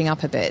catching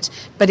up a bit.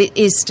 But it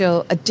is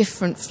still a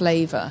different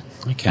flavour.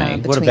 Okay.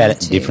 What about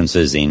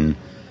differences in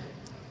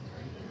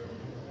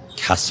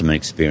customer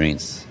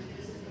experience,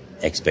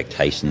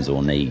 expectations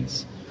or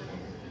needs?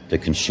 Do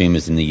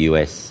consumers in the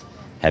US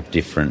have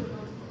different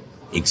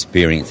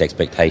experience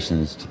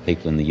expectations to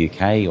people in the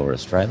UK or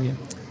Australia?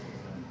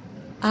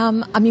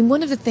 I mean,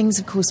 one of the things,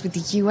 of course, with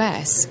the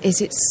US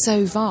is it's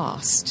so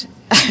vast.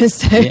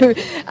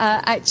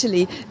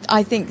 Actually,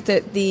 I think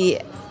that the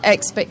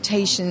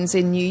expectations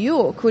in New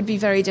York would be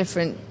very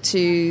different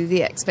to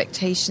the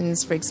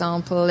expectations, for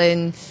example,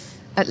 in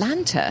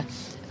Atlanta.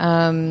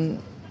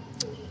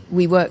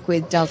 We work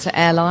with Delta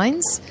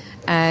Airlines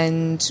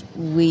and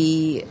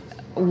we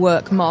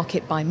work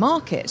market by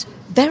market.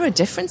 There are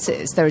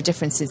differences. There are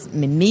differences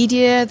in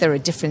media. There are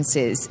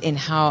differences in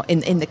how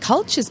in the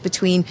cultures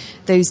between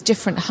those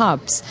different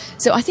hubs.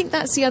 So I think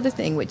that's the other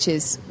thing which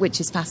is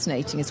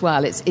fascinating as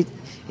well.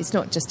 It's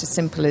not just as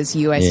simple as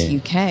US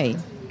UK.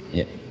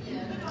 Yeah.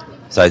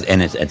 So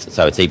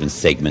it's even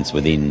segments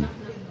within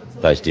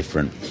those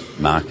different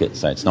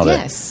markets. So it's not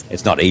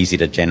it's not easy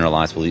to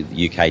generalise. Well,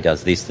 the UK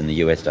does this and the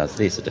US does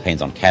this. It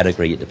depends on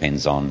category. It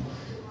depends on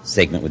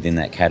segment within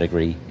that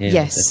category. Yeah,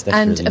 yes, that's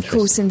and really of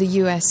course in the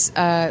US,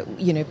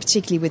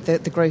 particularly with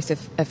the growth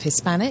of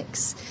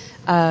Hispanics,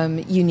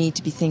 you need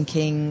to be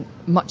thinking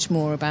much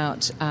more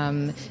about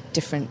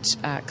different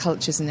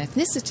cultures and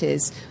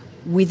ethnicities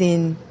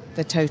within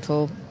the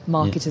total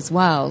market as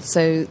well.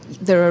 So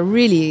there are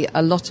really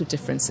a lot of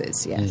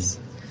differences, yes.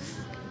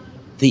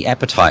 The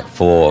appetite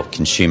for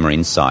consumer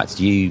insights,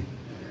 do you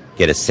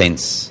get a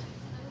sense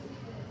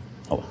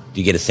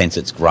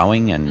it's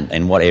growing,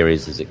 and what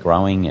areas is it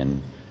growing,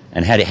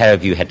 and how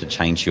have you had to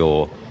change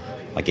your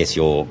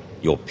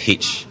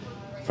pitch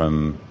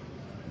from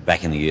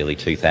back in the early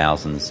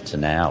 2000s to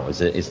now?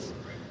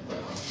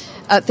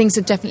 Things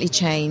have definitely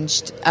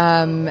changed.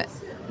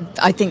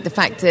 I think the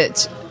fact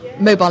that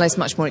mobile is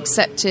much more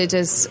accepted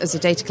as a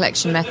data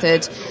collection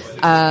method,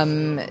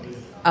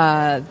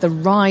 the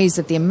rise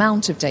of the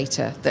amount of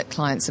data that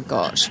clients have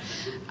got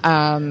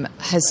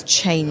has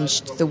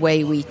changed the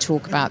way we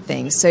talk about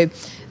things. So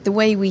the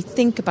way we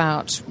think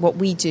about what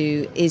we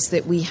do is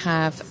that we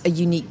have a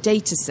unique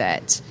data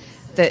set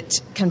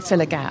that can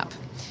fill a gap.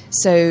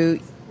 So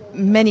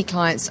many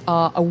clients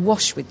are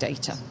awash with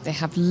data. They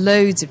have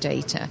loads of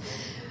data,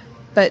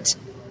 but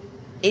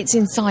it's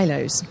in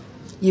silos.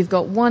 You've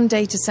got one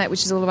data set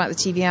which is all about the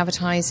TV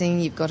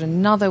advertising, you've got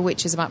another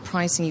which is about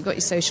pricing, you've got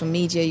your social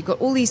media, you've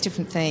got all these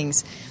different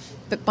things.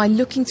 But by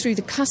looking through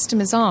the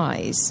customer's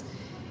eyes,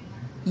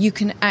 you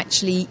can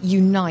actually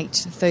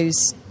unite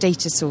those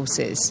data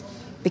sources,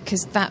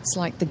 because that's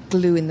like the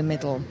glue in the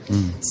middle.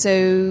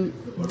 So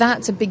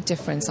that's a big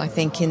difference, I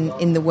think,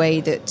 in the way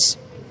that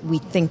we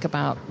think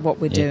about what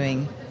we're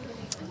doing.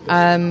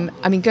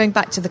 Going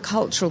back to the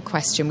cultural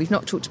question, we've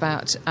not talked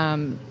about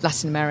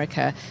Latin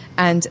America,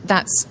 and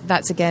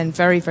that's again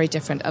very, very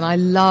different. And I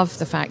love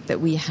the fact that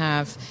we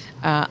have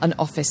an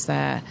office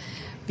there,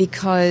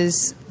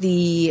 because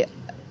the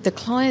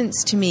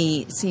clients, to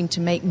me, seem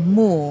to make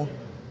more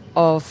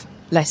of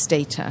less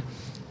data,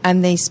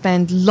 and they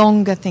spend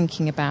longer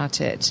thinking about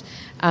it.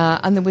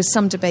 And there was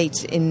some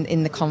debate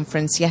in the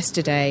conference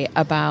yesterday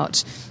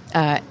about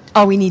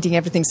are we needing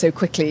everything so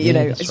quickly?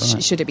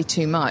 Should it be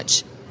too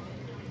much?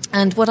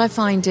 And what I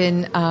find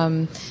in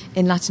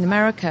Latin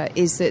America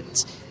is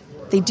that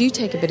they do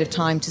take a bit of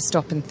time to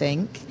stop and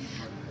think,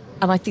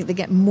 and I think they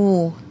get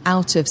more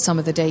out of some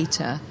of the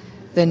data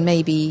than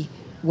maybe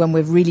when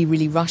we're really,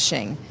 really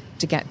rushing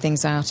to get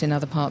things out in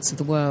other parts of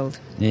the world.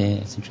 Yeah,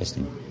 it's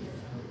interesting.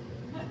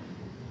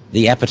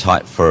 The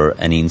appetite for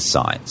an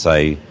insight.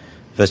 So,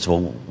 first of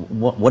all,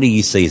 what do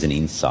you see as an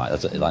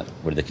insight? Like,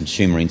 we're the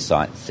consumer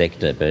insight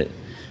sector, but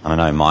I don't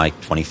know, my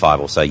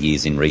 25 or so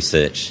years in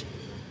research,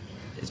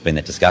 it's been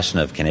that discussion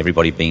of, can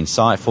everybody be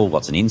insightful?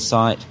 What's an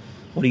insight?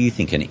 What do you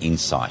think an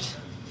insight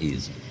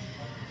is?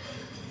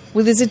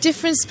 Well, there's a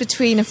difference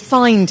between a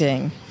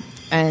finding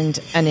and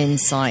an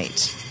insight.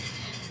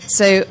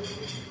 So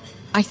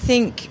I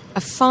think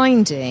a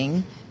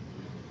finding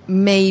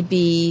may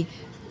be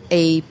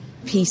a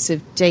piece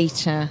of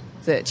data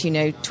that,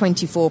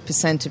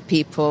 24% of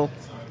people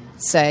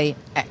say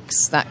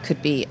X. That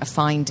could be a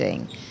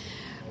finding.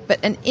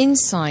 But an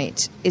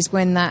insight is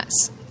when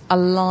that's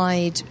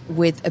allied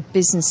with a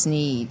business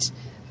need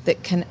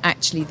that can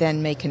actually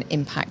then make an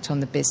impact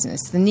on the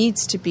business. There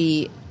needs to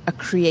be a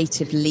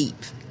creative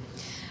leap,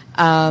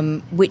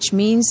 which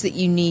means that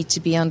you need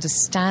to be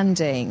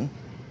understanding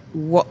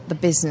what the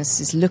business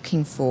is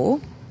looking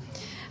for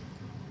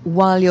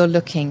while you're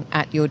looking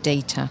at your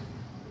data.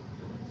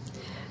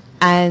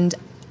 And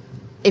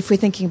if we're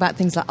thinking about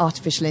things like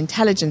artificial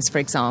intelligence, for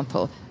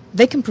example,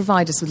 they can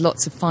provide us with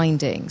lots of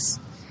findings.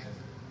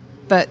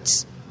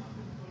 But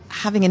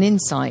having an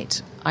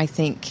insight, I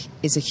think,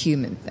 is a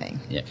human thing.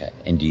 Yeah,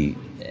 okay.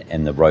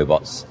 And the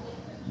robots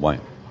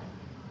won't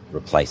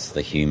replace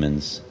the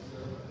humans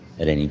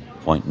at any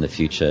point in the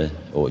future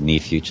or near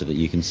future that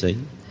you can see?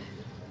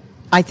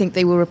 I think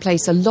they will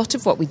replace a lot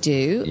of what we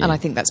do, Yeah. and I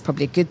think that's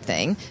probably a good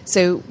thing.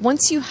 So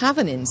once you have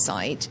an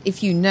insight,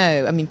 if you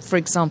know, I mean, for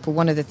example,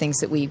 one of the things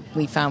that we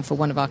found for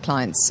one of our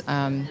clients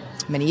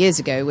many years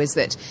ago was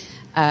that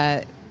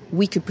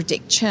we could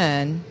predict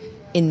churn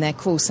in their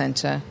call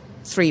centre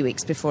 3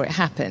 weeks before it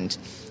happened.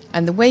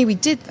 And the way we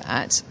did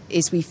that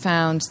is we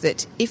found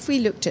that if we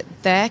looked at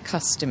their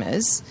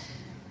customers'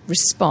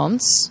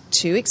 response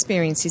to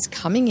experiences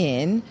coming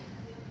in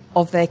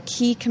of their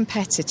key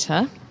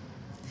competitor,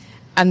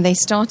 and they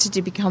started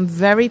to become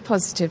very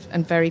positive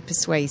and very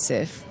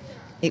persuasive,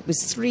 it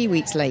was 3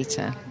 weeks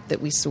later that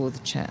we saw the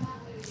churn.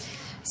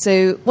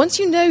 So once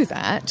you know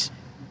that,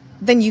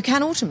 then you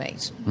can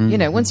automate. Mm-hmm. You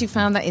know, once you've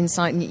found that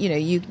insight, and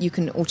you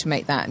can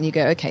automate that, and you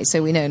go, okay,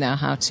 so we know now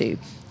how to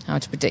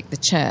predict the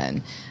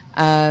churn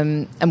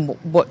and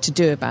what to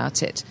do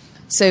about it.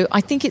 So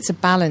I think it's a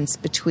balance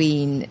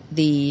between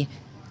the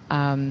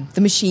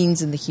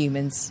machines and the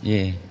humans.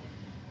 Yeah.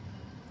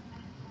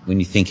 When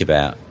you think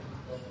about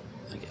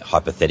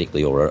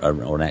hypothetically or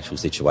an actual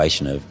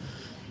situation of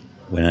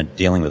when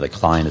dealing with a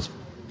client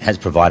has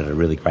provided a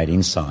really great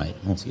insight.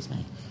 Oh, excuse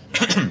me.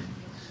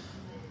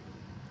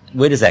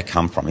 Where does that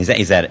come from? Is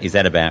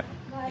that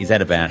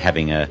about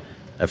having a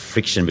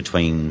friction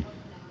between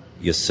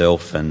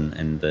yourself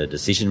and the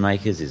decision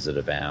makers? Is it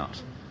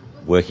about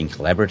working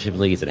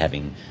collaboratively? Is it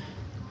having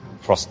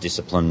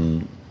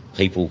cross-discipline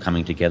people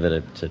coming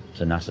together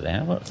to nut it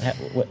out?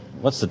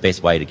 What's the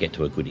best way to get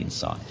to a good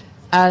insight?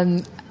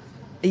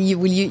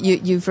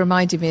 You've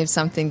reminded me of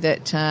something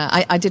that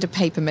I did a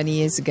paper many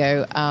years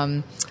ago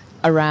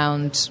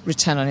around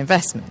return on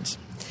investment.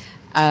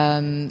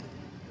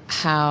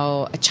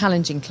 How a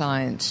challenging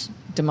client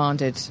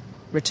demanded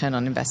return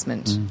on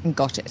investment and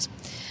got it.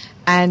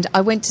 And I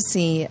went to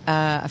see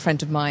a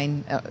friend of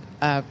mine,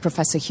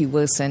 Professor Hugh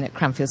Wilson at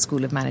Cranfield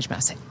School of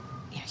Management. I said,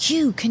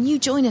 Hugh, can you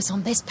join us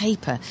on this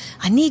paper?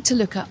 I need to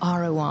look at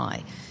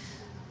ROI.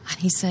 And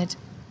he said,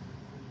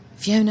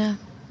 Fiona,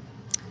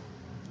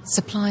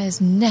 suppliers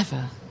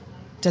never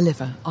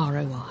deliver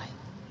ROI.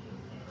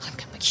 I'm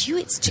going, but Hugh,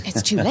 it's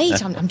too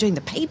late. I'm doing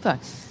the paper.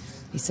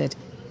 He said,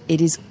 it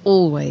is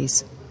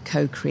always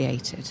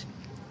co-created.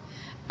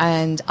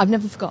 And I've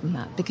never forgotten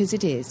that, because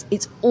it is.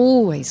 It's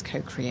always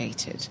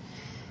co-created.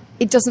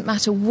 It doesn't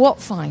matter what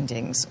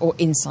findings or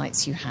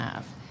insights you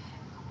have.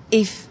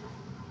 If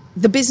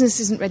the business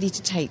isn't ready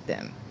to take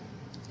them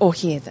or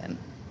hear them,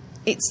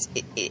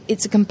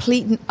 it's a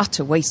complete and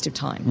utter waste of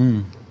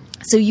time.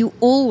 So you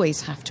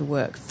always have to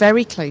work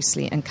very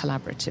closely and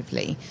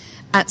collaboratively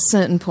at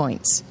certain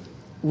points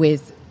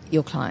with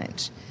your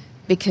client,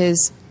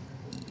 because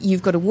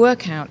you've got to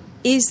work out,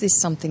 is this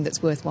something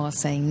that's worthwhile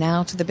saying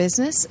now to the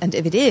business? And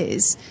if it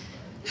is,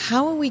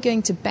 how are we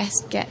going to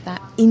best get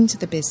that into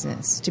the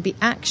business to be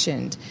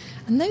actioned?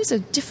 And those are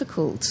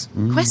difficult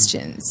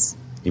questions.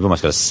 You've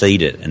almost got to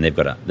seed it, and they've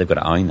got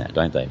to own that,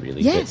 don't they?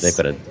 Really, yes. They've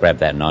got to grab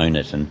that and own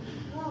it, and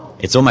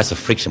it's almost a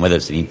friction, whether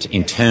it's an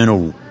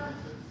internal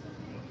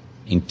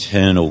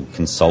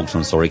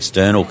consultants or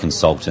external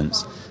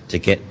consultants, to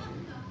get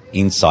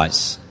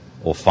insights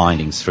or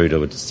findings through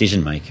to a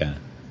decision maker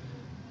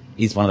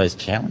is one of those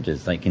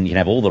challenges. You can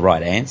have all the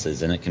right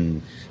answers and it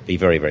can be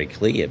very, very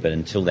clear, but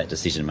until that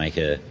decision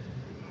maker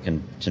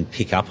can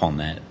pick up on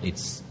that,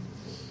 it's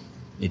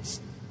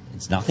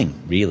nothing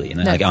really.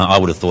 And I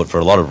would have thought for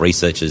a lot of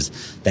researchers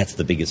that's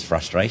the biggest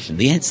frustration.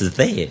 The answer's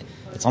there.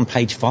 It's on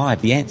page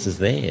 5. The answer's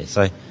there.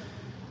 So,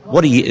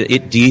 what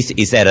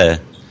is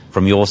that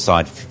from your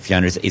side,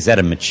 Fiona? Is that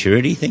a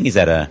maturity thing? Is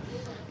that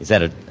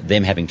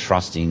them having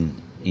trust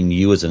in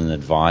you as an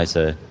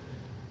advisor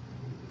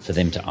for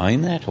them to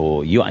own that,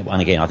 or you?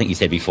 And again, I think you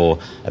said before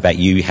about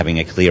you having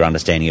a clear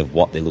understanding of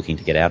what they're looking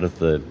to get out of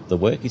the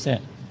work. Is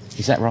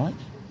that right?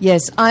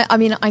 Yes, I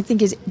mean, I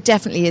think it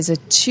definitely is a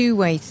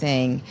two-way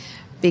thing,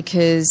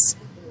 because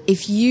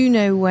if you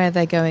know where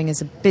they're going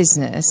as a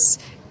business,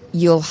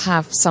 you'll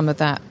have some of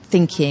that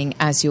thinking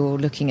as you're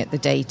looking at the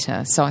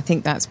data. So I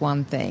think that's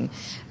one thing.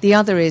 The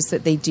other is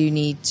that they do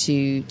need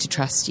to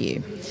trust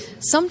you.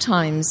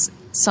 Sometimes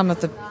some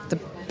of the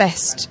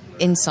best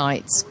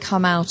insights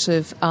come out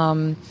of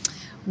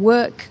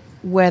work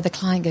where the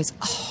client goes,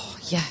 oh,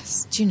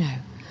 yes, do you know,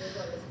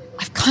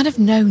 I've kind of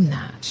known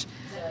that,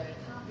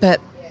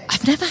 but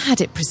I've never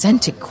had it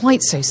presented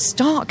quite so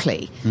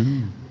starkly.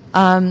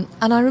 And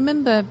I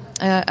remember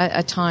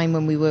a time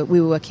when we were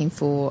working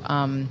for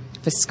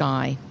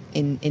Sky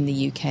in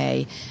the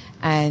UK,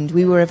 and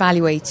we were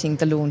evaluating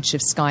the launch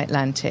of Sky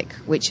Atlantic,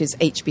 which is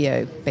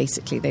HBO,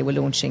 basically, they were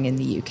launching in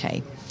the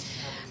UK.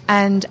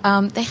 And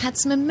they had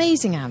some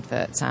amazing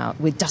adverts out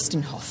with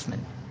Dustin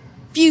Hoffman.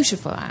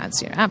 Beautiful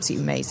ads,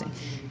 absolutely amazing.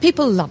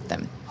 People loved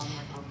them.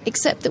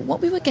 Except that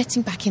what we were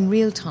getting back in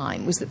real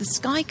time was that the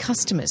Sky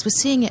customers were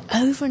seeing it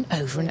over and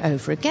over and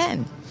over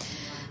again.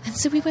 And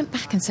so we went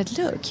back and said,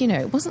 look,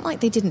 it wasn't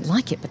like they didn't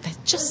like it, but they're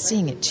just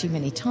seeing it too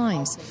many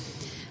times.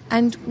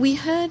 And we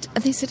heard,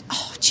 and they said,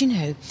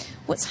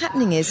 what's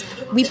happening is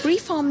we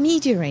brief our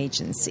media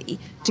agency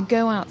to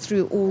go out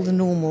through all the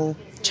normal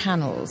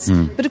channels.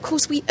 But of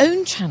course we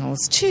own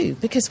channels too,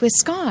 because we're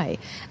Sky.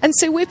 And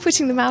so we're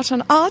putting them out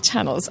on our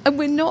channels, and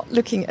we're not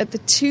looking at the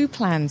two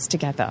plans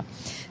together.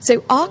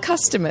 So our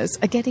customers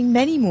are getting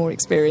many more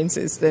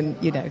experiences than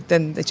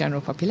the general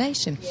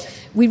population.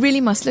 We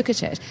really must look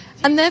at it.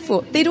 And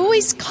therefore, they'd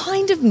always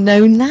kind of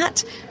known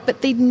that,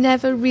 but they'd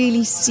never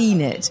really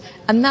seen it.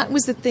 And that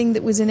was the thing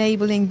that was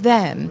enabling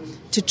them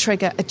to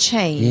trigger a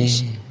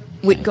change,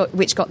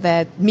 which got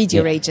their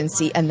media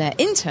agency and their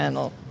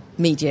internal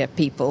media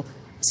people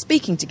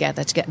speaking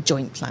together to get a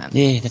joint plan.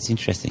 Yeah, that's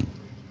interesting.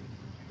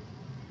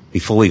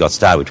 Before we got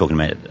started, we were talking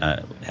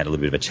about, had a little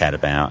bit of a chat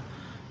about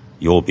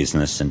your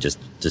business and just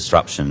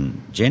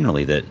disruption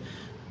generally, that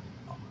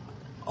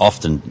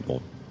often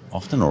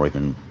or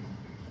even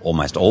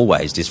almost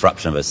always,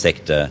 disruption of a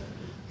sector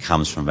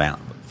comes from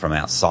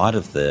outside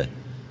of the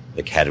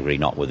category,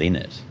 not within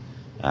it.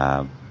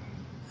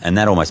 And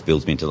that almost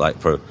builds me into,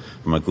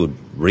 from a good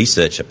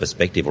researcher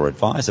perspective or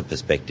advisor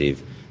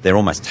perspective, they're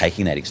almost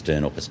taking that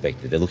external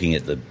perspective. They're looking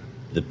at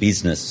the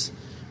business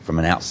from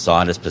an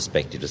outsider's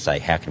perspective to say,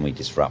 how can we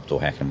disrupt or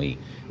how can we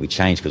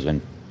change? Because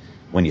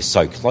when you're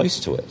so close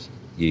to it,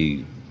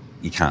 you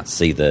can't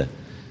see the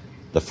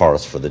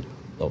forest for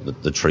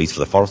the trees for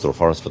the forest, or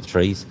forest for the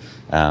trees.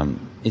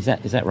 Is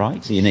that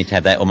right? So you need to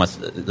have that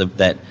almost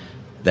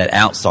that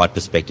outside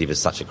perspective is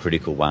such a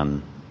critical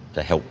one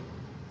to help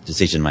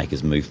decision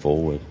makers move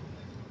forward.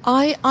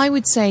 I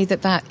would say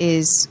that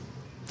is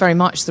very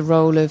much the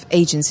role of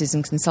agencies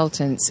and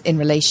consultants in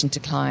relation to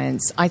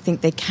clients. I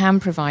think they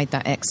can provide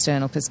that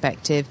external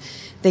perspective.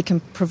 They can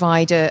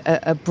provide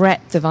a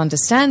breadth of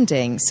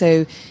understanding.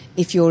 So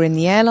if you're in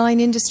the airline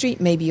industry,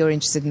 maybe you're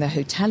interested in the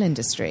hotel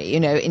industry,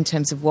 in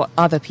terms of what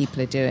other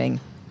people are doing.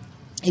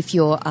 If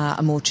you're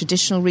a more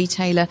traditional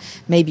retailer,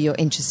 maybe you're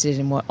interested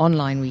in what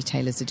online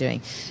retailers are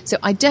doing. So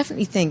I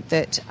definitely think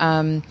that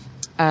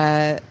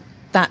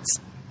that's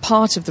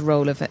part of the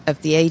role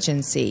of the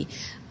agency.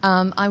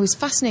 I was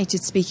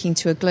fascinated speaking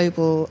to a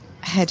global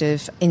head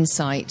of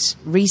insight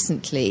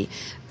recently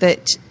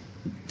that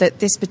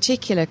this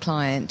particular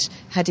client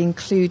had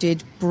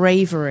included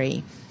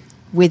bravery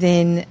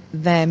within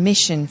their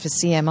mission for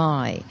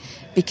CMI,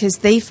 because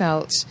they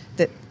felt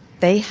that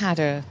they had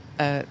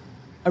a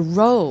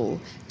role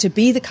to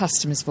be the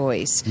customer's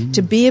voice,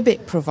 to be a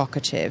bit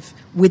provocative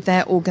with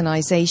their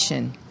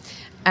organisation.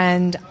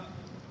 And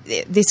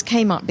this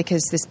came up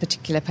because this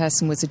particular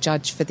person was a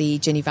judge for the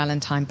Ginny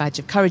Valentine Badge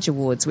of Courage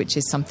Awards, which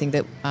is something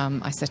that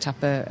I set up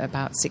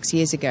about 6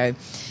 years ago.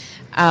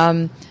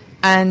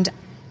 And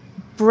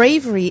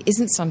bravery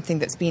isn't something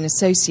that's been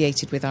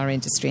associated with our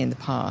industry in the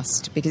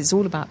past, because it's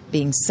all about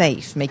being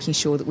safe, making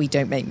sure that we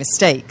don't make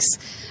mistakes.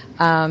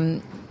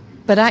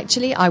 But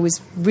actually, I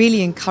was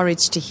really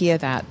encouraged to hear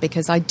that,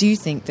 because I do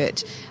think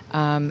that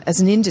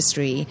as an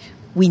industry,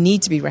 we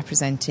need to be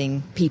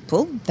representing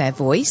people, their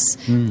voice,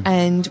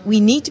 and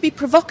we need to be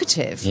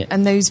provocative,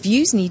 and those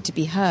views need to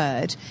be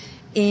heard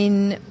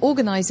in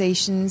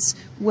organisations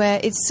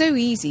where it's so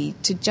easy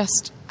to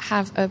just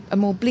have a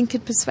more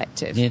blinkered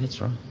perspective. Yeah,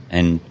 that's right.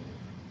 And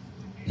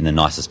in the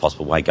nicest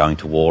possible way, going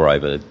to war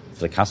over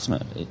the customer.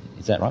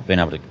 Is that right? Being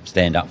able to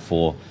stand up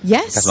for the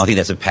customer. I think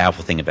that's a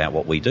powerful thing about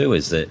what we do,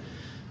 is that,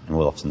 and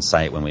we'll often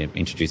say it when we're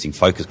introducing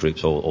focus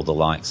groups or the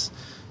likes,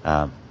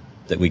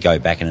 that we go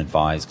back and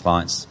advise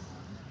clients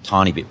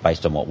tiny bit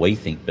based on what we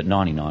think, but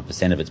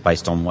 99% of it's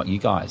based on what you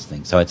guys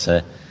think. So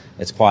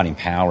it's quite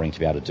empowering to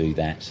be able to do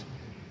that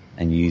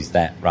and use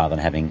that rather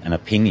than having an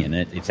opinion.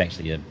 It's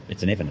actually an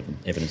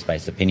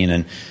evidence-based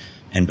opinion,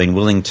 and being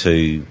willing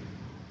to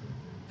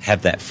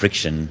have that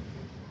friction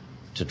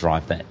to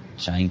drive that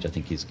change, I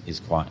think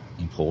is quite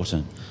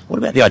important. What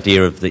about the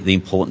idea of the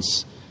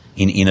importance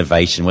in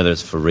innovation, whether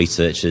it's for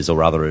researchers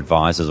or other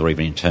advisors or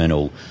even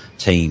internal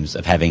teams,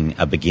 of having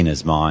a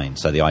beginner's mind?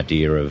 So the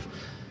idea of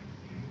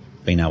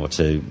being able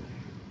to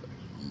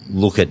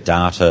look at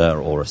data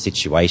or a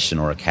situation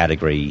or a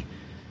category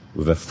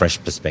with a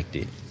fresh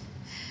perspective.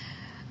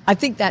 I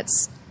think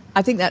that's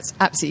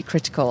absolutely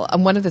critical.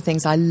 And one of the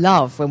things I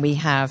love when we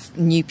have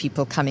new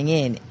people coming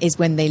in is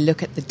when they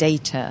look at the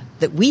data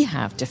that we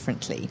have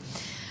differently.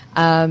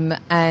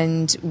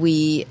 And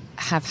we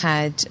have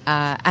had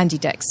Andy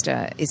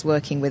Dexter is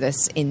working with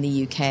us in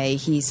the UK.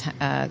 He's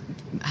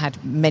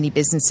had many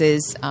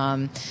businesses,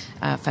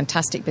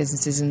 fantastic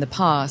businesses in the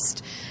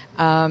past.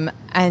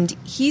 And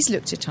he's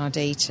looked at our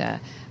data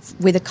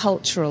with a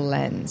cultural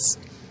lens,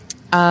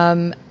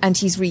 and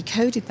he's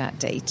recoded that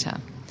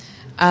data.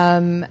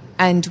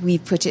 And we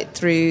put it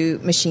through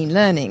machine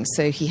learning.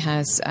 So he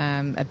has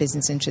a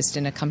business interest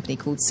in a company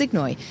called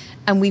Signoi.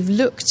 And we've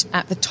looked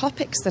at the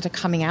topics that are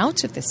coming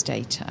out of this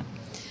data.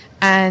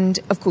 And,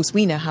 of course,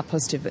 we know how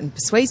positive and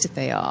persuasive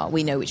they are.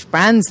 We know which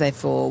brands they're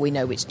for. We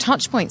know which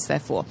touch points they're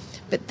for.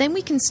 But then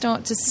we can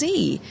start to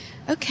see,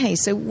 okay,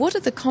 so what are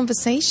the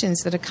conversations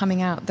that are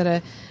coming out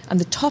and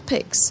the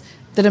topics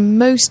that are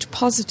most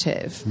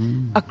positive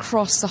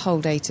across the whole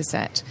data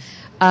set.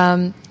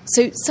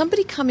 So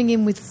somebody coming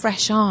in with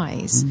fresh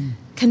eyes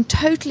can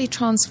totally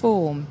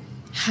transform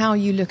how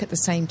you look at the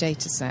same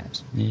data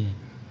set. Yeah.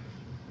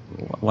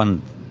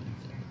 One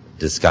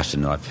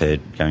discussion I've heard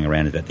going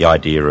around is about the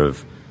idea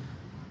of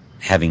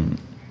having,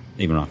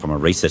 even from a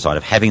research side,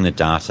 of having the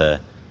data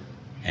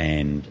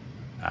and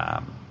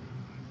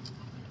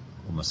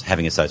almost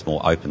having it so it's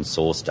more open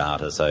source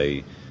data, so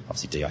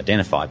obviously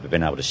de-identified, but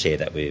being able to share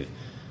that with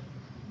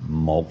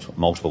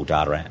multiple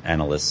data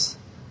analysts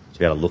to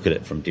be able to look at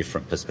it from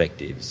different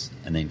perspectives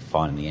and then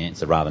finding the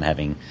answer, rather than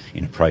having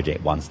in a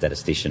project one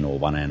statistician or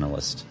one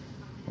analyst.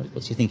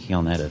 What's your thinking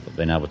on that, of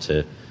being able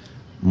to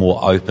more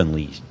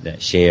openly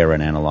share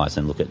and analyse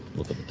and look at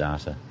the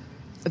data?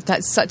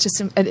 That's such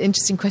an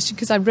interesting question,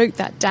 because I wrote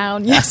that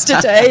down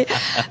yesterday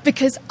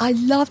because I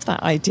love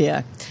that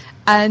idea.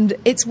 And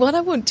it's one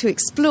I want to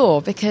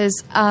explore,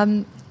 because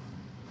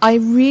I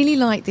really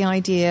like the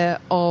idea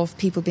of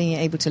people being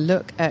able to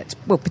look at,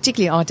 well,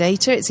 particularly our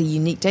data. It's a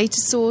unique data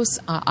source.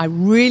 I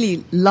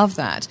really love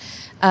that.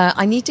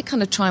 I need to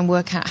kind of try and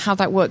work out how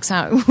that works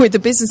out with the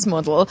business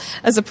model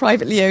as a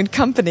privately owned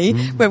company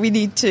where we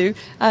need to,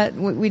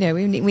 we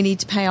need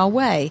to pay our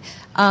way.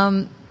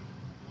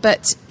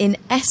 But in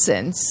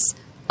essence,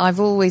 I've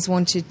always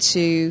wanted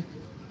to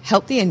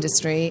help the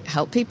industry,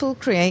 help people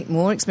create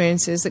more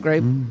experiences that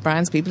grow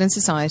brands, people, and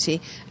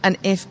society. And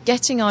if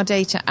getting our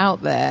data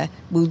out there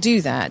will do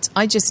that,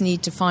 I just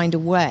need to find a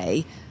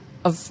way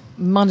of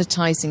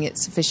monetizing it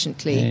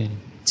sufficiently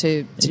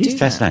to do that. It is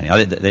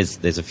fascinating.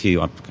 There's a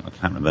few, I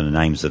can't remember the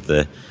names of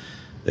the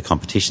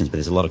competitions, but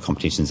there's a lot of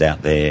competitions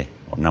out there,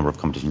 or a number of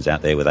competitions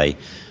out there, where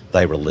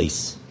they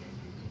release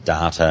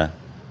data,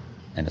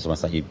 and it's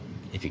almost like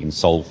if you can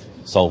solve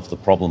the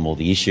problem or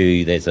the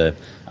issue, there's a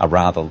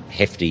rather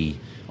hefty,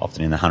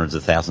 often in the hundreds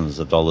of thousands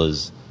of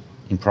dollars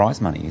in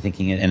prize money. You're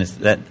thinking, and it's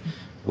that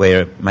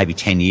where maybe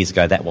 10 years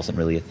ago that wasn't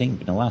really a thing,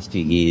 but in the last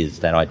few years,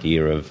 that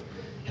idea of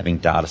having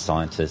data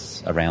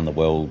scientists around the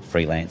world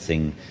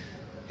freelancing,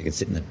 they can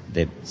sit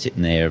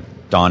in their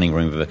dining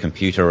room with a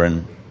computer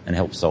and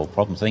help solve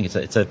problems. I think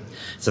it's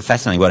a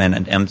fascinating one,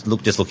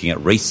 and just looking at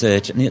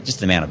research and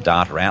just the amount of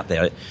data out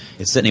there,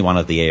 it's certainly one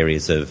of the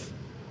areas of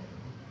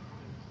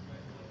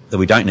that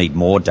we don't need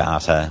more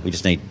data, we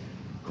just need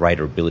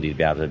greater ability to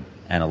be able to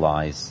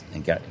analyse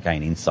and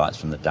gain insights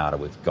from the data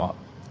we've got.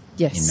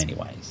 Yes. In many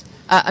ways.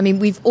 I mean,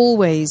 we've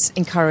always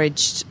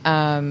encouraged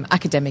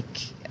academic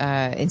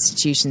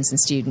institutions and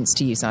students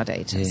to use our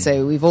data. Yeah.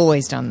 So we've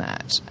always done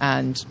that,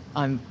 and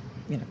I'm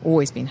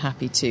always been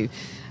happy to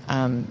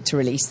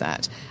release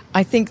that.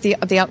 I think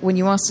when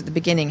you asked at the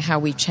beginning how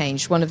we've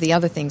changed, one of the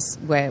other things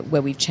where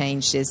we've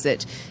changed is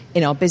that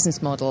in our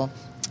business model,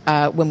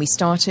 when we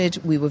started,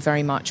 we were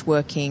very much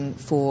working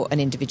for an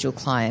individual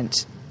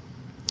client.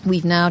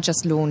 We've now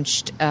just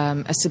launched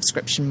a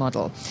subscription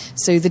model.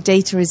 So the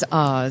data is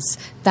ours.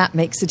 That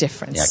makes a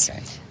difference.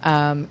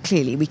 Okay.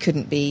 Clearly, we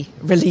couldn't be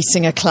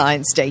releasing a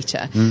client's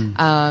data.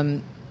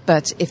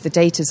 But if the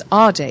data's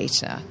our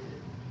data,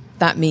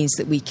 that means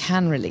that we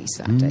can release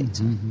that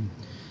data. Mm-hmm.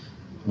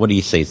 What do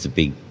you see as the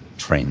big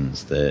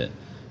trends, the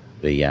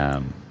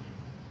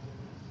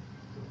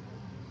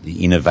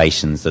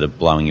innovations that are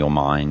blowing your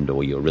mind,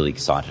 or you're really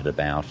excited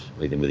about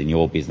within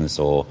your business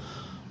or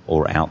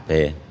out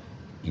there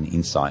in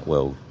Insight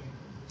World?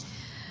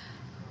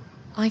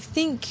 I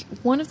think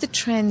one of the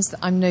trends that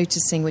I'm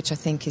noticing, which I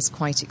think is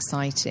quite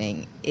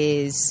exciting,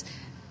 is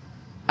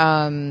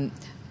a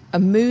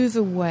move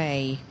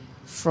away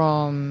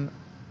from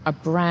a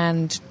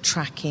brand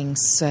tracking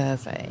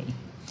survey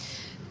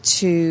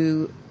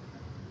to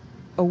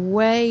a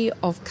way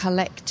of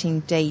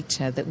collecting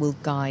data that will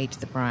guide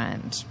the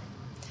brand,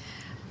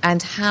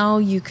 and how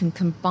you can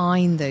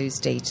combine those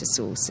data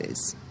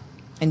sources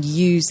and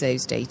use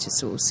those data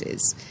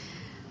sources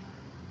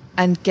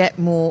and get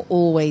more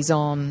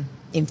always-on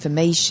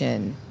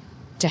information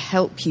to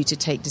help you to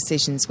take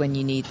decisions when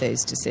you need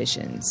those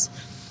decisions.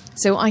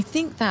 So I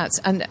think that's,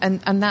 and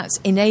that's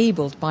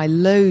enabled by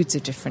loads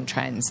of different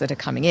trends that are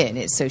coming in.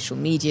 It's social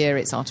media,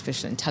 it's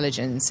artificial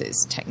intelligence,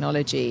 it's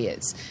technology,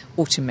 it's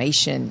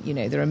automation.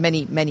 There are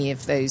many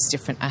of those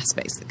different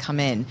aspects that come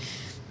in.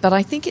 But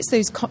I think it's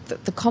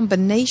the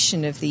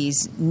combination of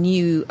these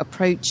new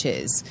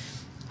approaches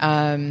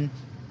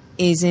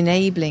is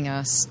enabling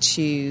us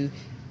to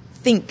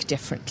think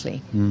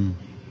differently.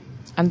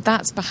 And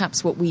that's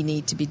perhaps what we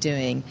need to be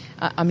doing.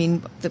 What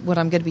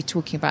I'm going to be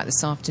talking about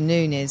this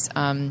afternoon is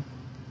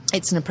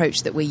it's an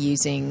approach that we're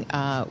using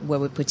where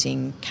we're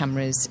putting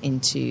cameras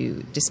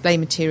into display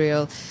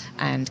material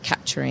and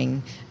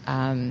capturing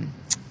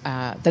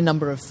the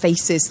number of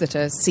faces that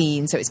are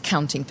seen. So it's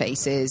counting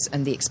faces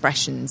and the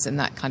expressions and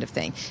that kind of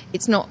thing.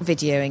 It's not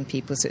videoing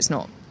people, so it's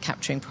not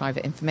capturing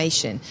private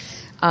information.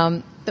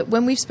 But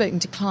when we've spoken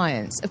to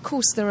clients, of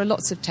course, there are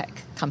lots of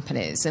tech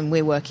companies, and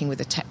we're working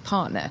with a tech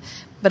partner.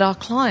 But our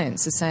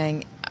clients are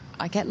saying,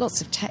 I get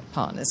lots of tech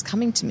partners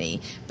coming to me,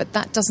 but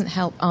that doesn't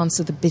help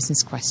answer the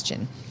business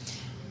question.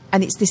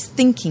 And it's this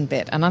thinking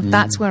bit, and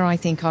that's where I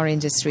think our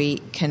industry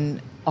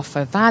can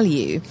offer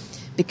value,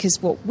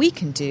 because what we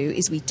can do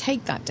is we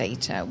take that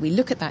data, we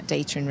look at that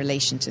data in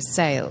relation to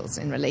sales,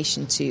 in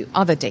relation to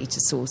other data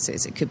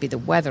sources. It could be the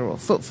weather or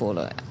footfall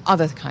or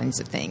other kinds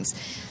of things.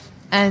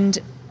 And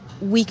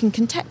we can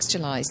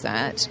contextualize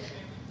that,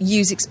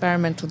 use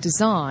experimental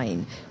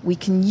design. We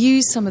can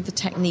use some of the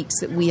techniques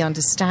that we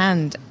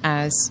understand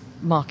as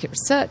market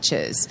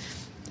researchers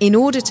in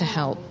order to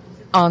help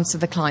answer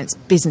the client's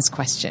business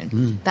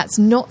question. That's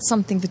not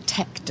something the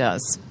tech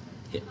does.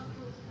 Yeah.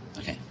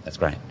 Okay, that's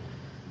great.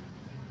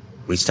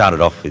 We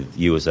started off with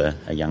you as a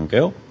young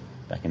girl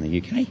back in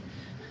the UK.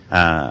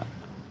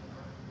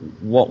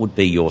 What would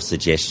be your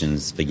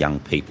suggestions for young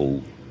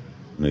people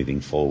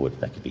moving forward?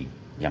 That could be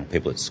young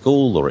people at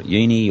school or at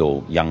uni,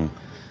 or young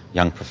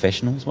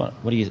professionals. What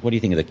do you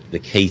think the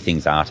key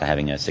things are to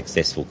having a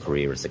successful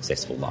career, a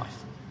successful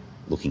life,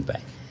 looking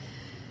back?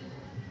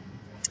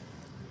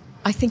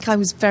 I think I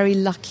was very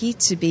lucky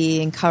to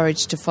be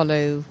encouraged to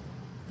follow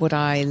what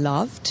I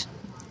loved,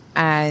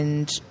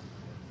 and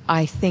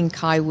I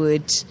think I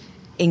would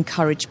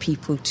encourage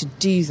people to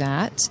do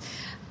that,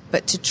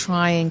 but to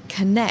try and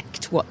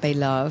connect what they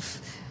love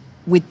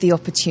with the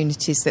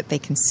opportunities that they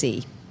can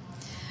see.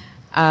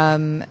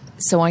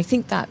 So I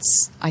think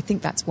that's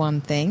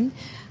one thing.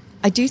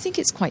 I do think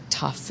it's quite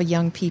tough for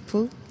young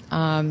people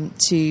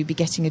to be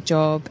getting a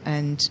job,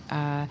 and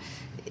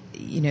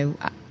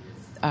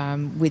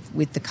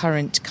with the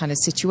current kind of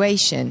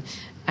situation,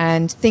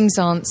 and things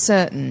aren't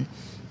certain.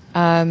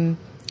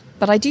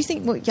 But I do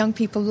think what young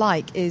people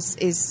like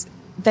is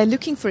they're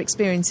looking for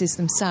experiences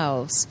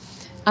themselves,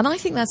 and I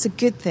think that's a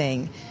good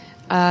thing.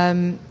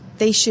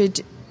 They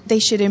should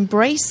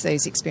embrace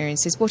those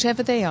experiences,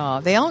 whatever they are.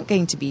 They aren't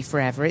going to be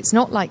forever. It's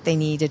not like they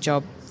need a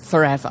job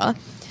forever.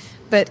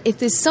 But if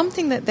there's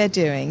something that they're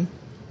doing,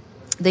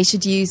 they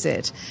should use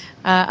it.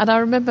 And I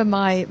remember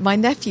my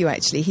nephew,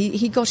 actually,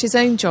 he got his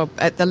own job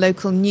at the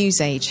local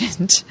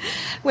newsagent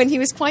when he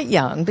was quite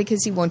young,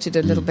 because he wanted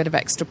a little bit of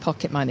extra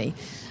pocket money.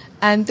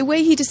 And the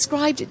way he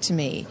described it to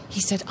me,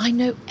 he said, I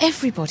know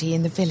everybody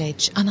in the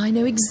village and I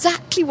know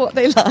exactly what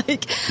they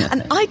like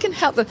and I can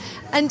help them.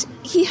 And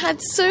he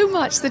had so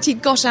much that he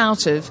got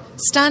out of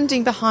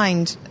standing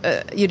behind,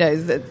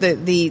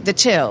 the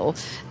till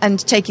and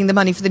taking the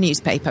money for the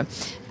newspaper.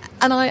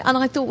 And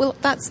I thought, well,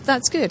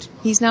 that's good.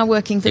 He's now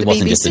working for the BBC. It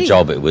wasn't just a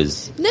job, it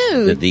was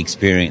the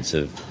experience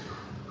of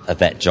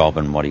that job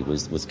and what he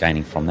was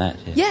gaining from that.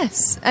 Yeah.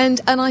 Yes,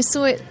 and I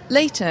saw it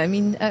later. I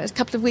mean, a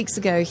couple of weeks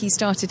ago, he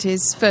started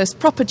his first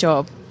proper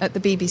job at the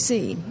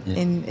BBC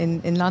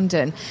in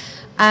London.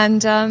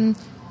 And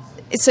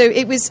so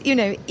it was,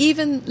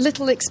 even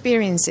little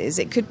experiences.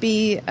 It could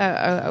be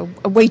a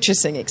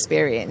waitressing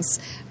experience.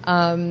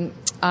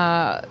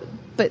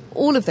 But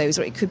all of those,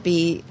 or it could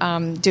be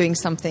doing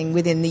something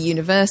within the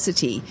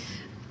university.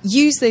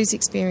 Use those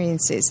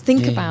experiences.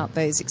 Think about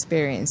those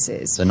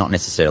experiences. So not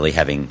necessarily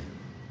having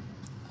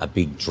a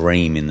big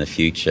dream in the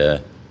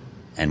future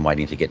and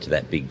waiting to get to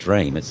that big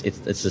dream. It's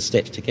the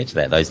steps to get to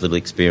that. Those little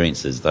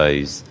experiences,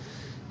 those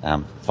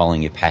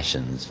following your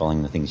passions,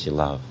 following the things you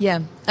love.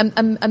 Yeah,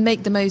 and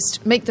make the most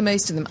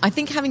of them. I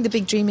think having the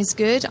big dream is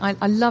good.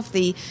 I love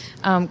the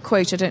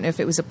quote. I don't know if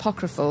it was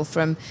apocryphal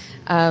from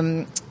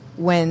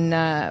when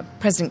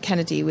President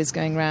Kennedy was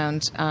going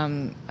around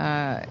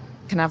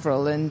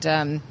Canaveral,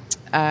 and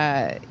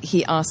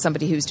he asked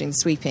somebody who was doing the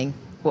sweeping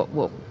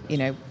what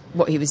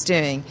he was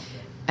doing.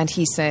 And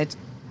he said,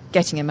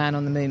 getting a man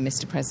on the moon,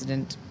 Mr.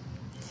 President.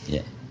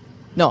 Yeah.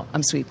 Not,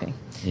 I'm sweeping.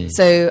 Yeah.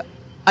 So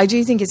I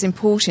do think it's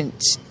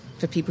important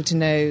for people to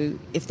know,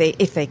 if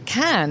they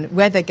can,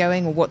 where they're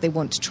going or what they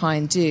want to try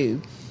and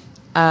do.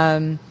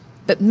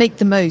 But make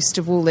the most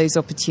of all those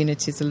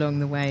opportunities along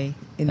the way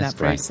in that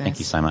process. Thank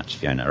you so much,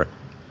 Fiona.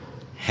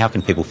 How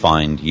can people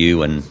find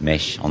you and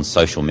Mesh on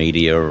social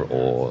media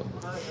or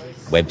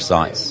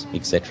websites,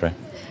 etc.?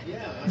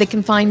 They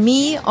can find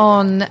me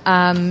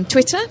on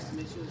Twitter,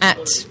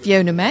 at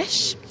Fiona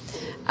Mesh,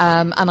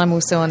 and I'm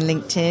also on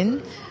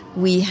LinkedIn.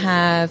 We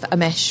have a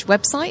Mesh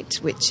website,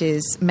 which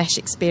is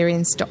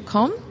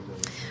meshexperience.com,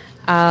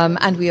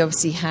 and we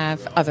obviously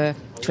have other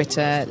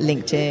Twitter,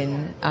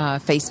 LinkedIn,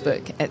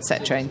 Facebook,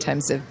 etc. in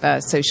terms of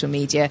social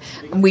media.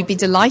 And we'd be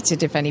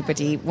delighted if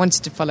anybody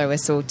wanted to follow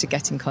us or to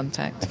get in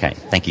contact. Okay,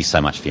 thank you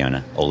so much,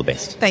 Fiona. All the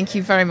best. Thank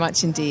you very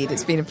much indeed.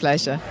 It's been a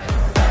pleasure.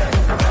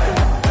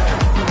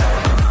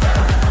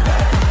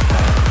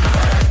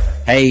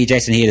 Hey,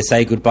 Jason here to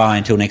say goodbye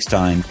until next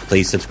time.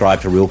 Please subscribe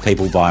to Real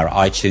People via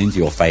iTunes,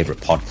 your favourite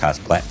podcast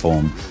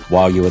platform.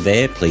 While you are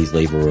there, please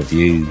leave a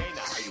review.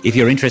 If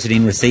you're interested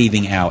in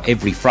receiving our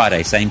every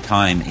Friday, same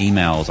time,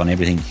 emails on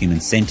everything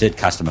human-centred,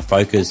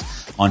 customer-focused,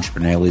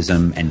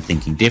 entrepreneurialism and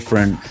thinking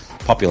different,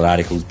 popular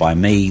articles by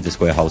me, the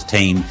Square Holes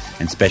team,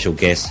 and special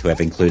guests who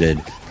have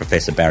included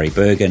Professor Barry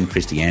Bergen,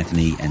 Christy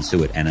Anthony and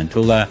Suat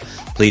Anantula,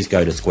 please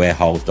go to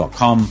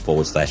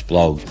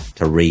squareholes.com/blog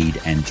to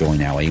read and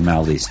join our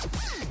email list.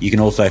 You can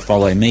also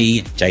follow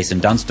me, Jason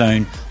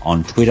Dunstone,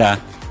 on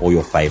Twitter or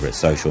your favourite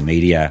social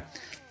media.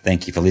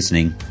 Thank you for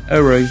listening.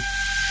 Uru.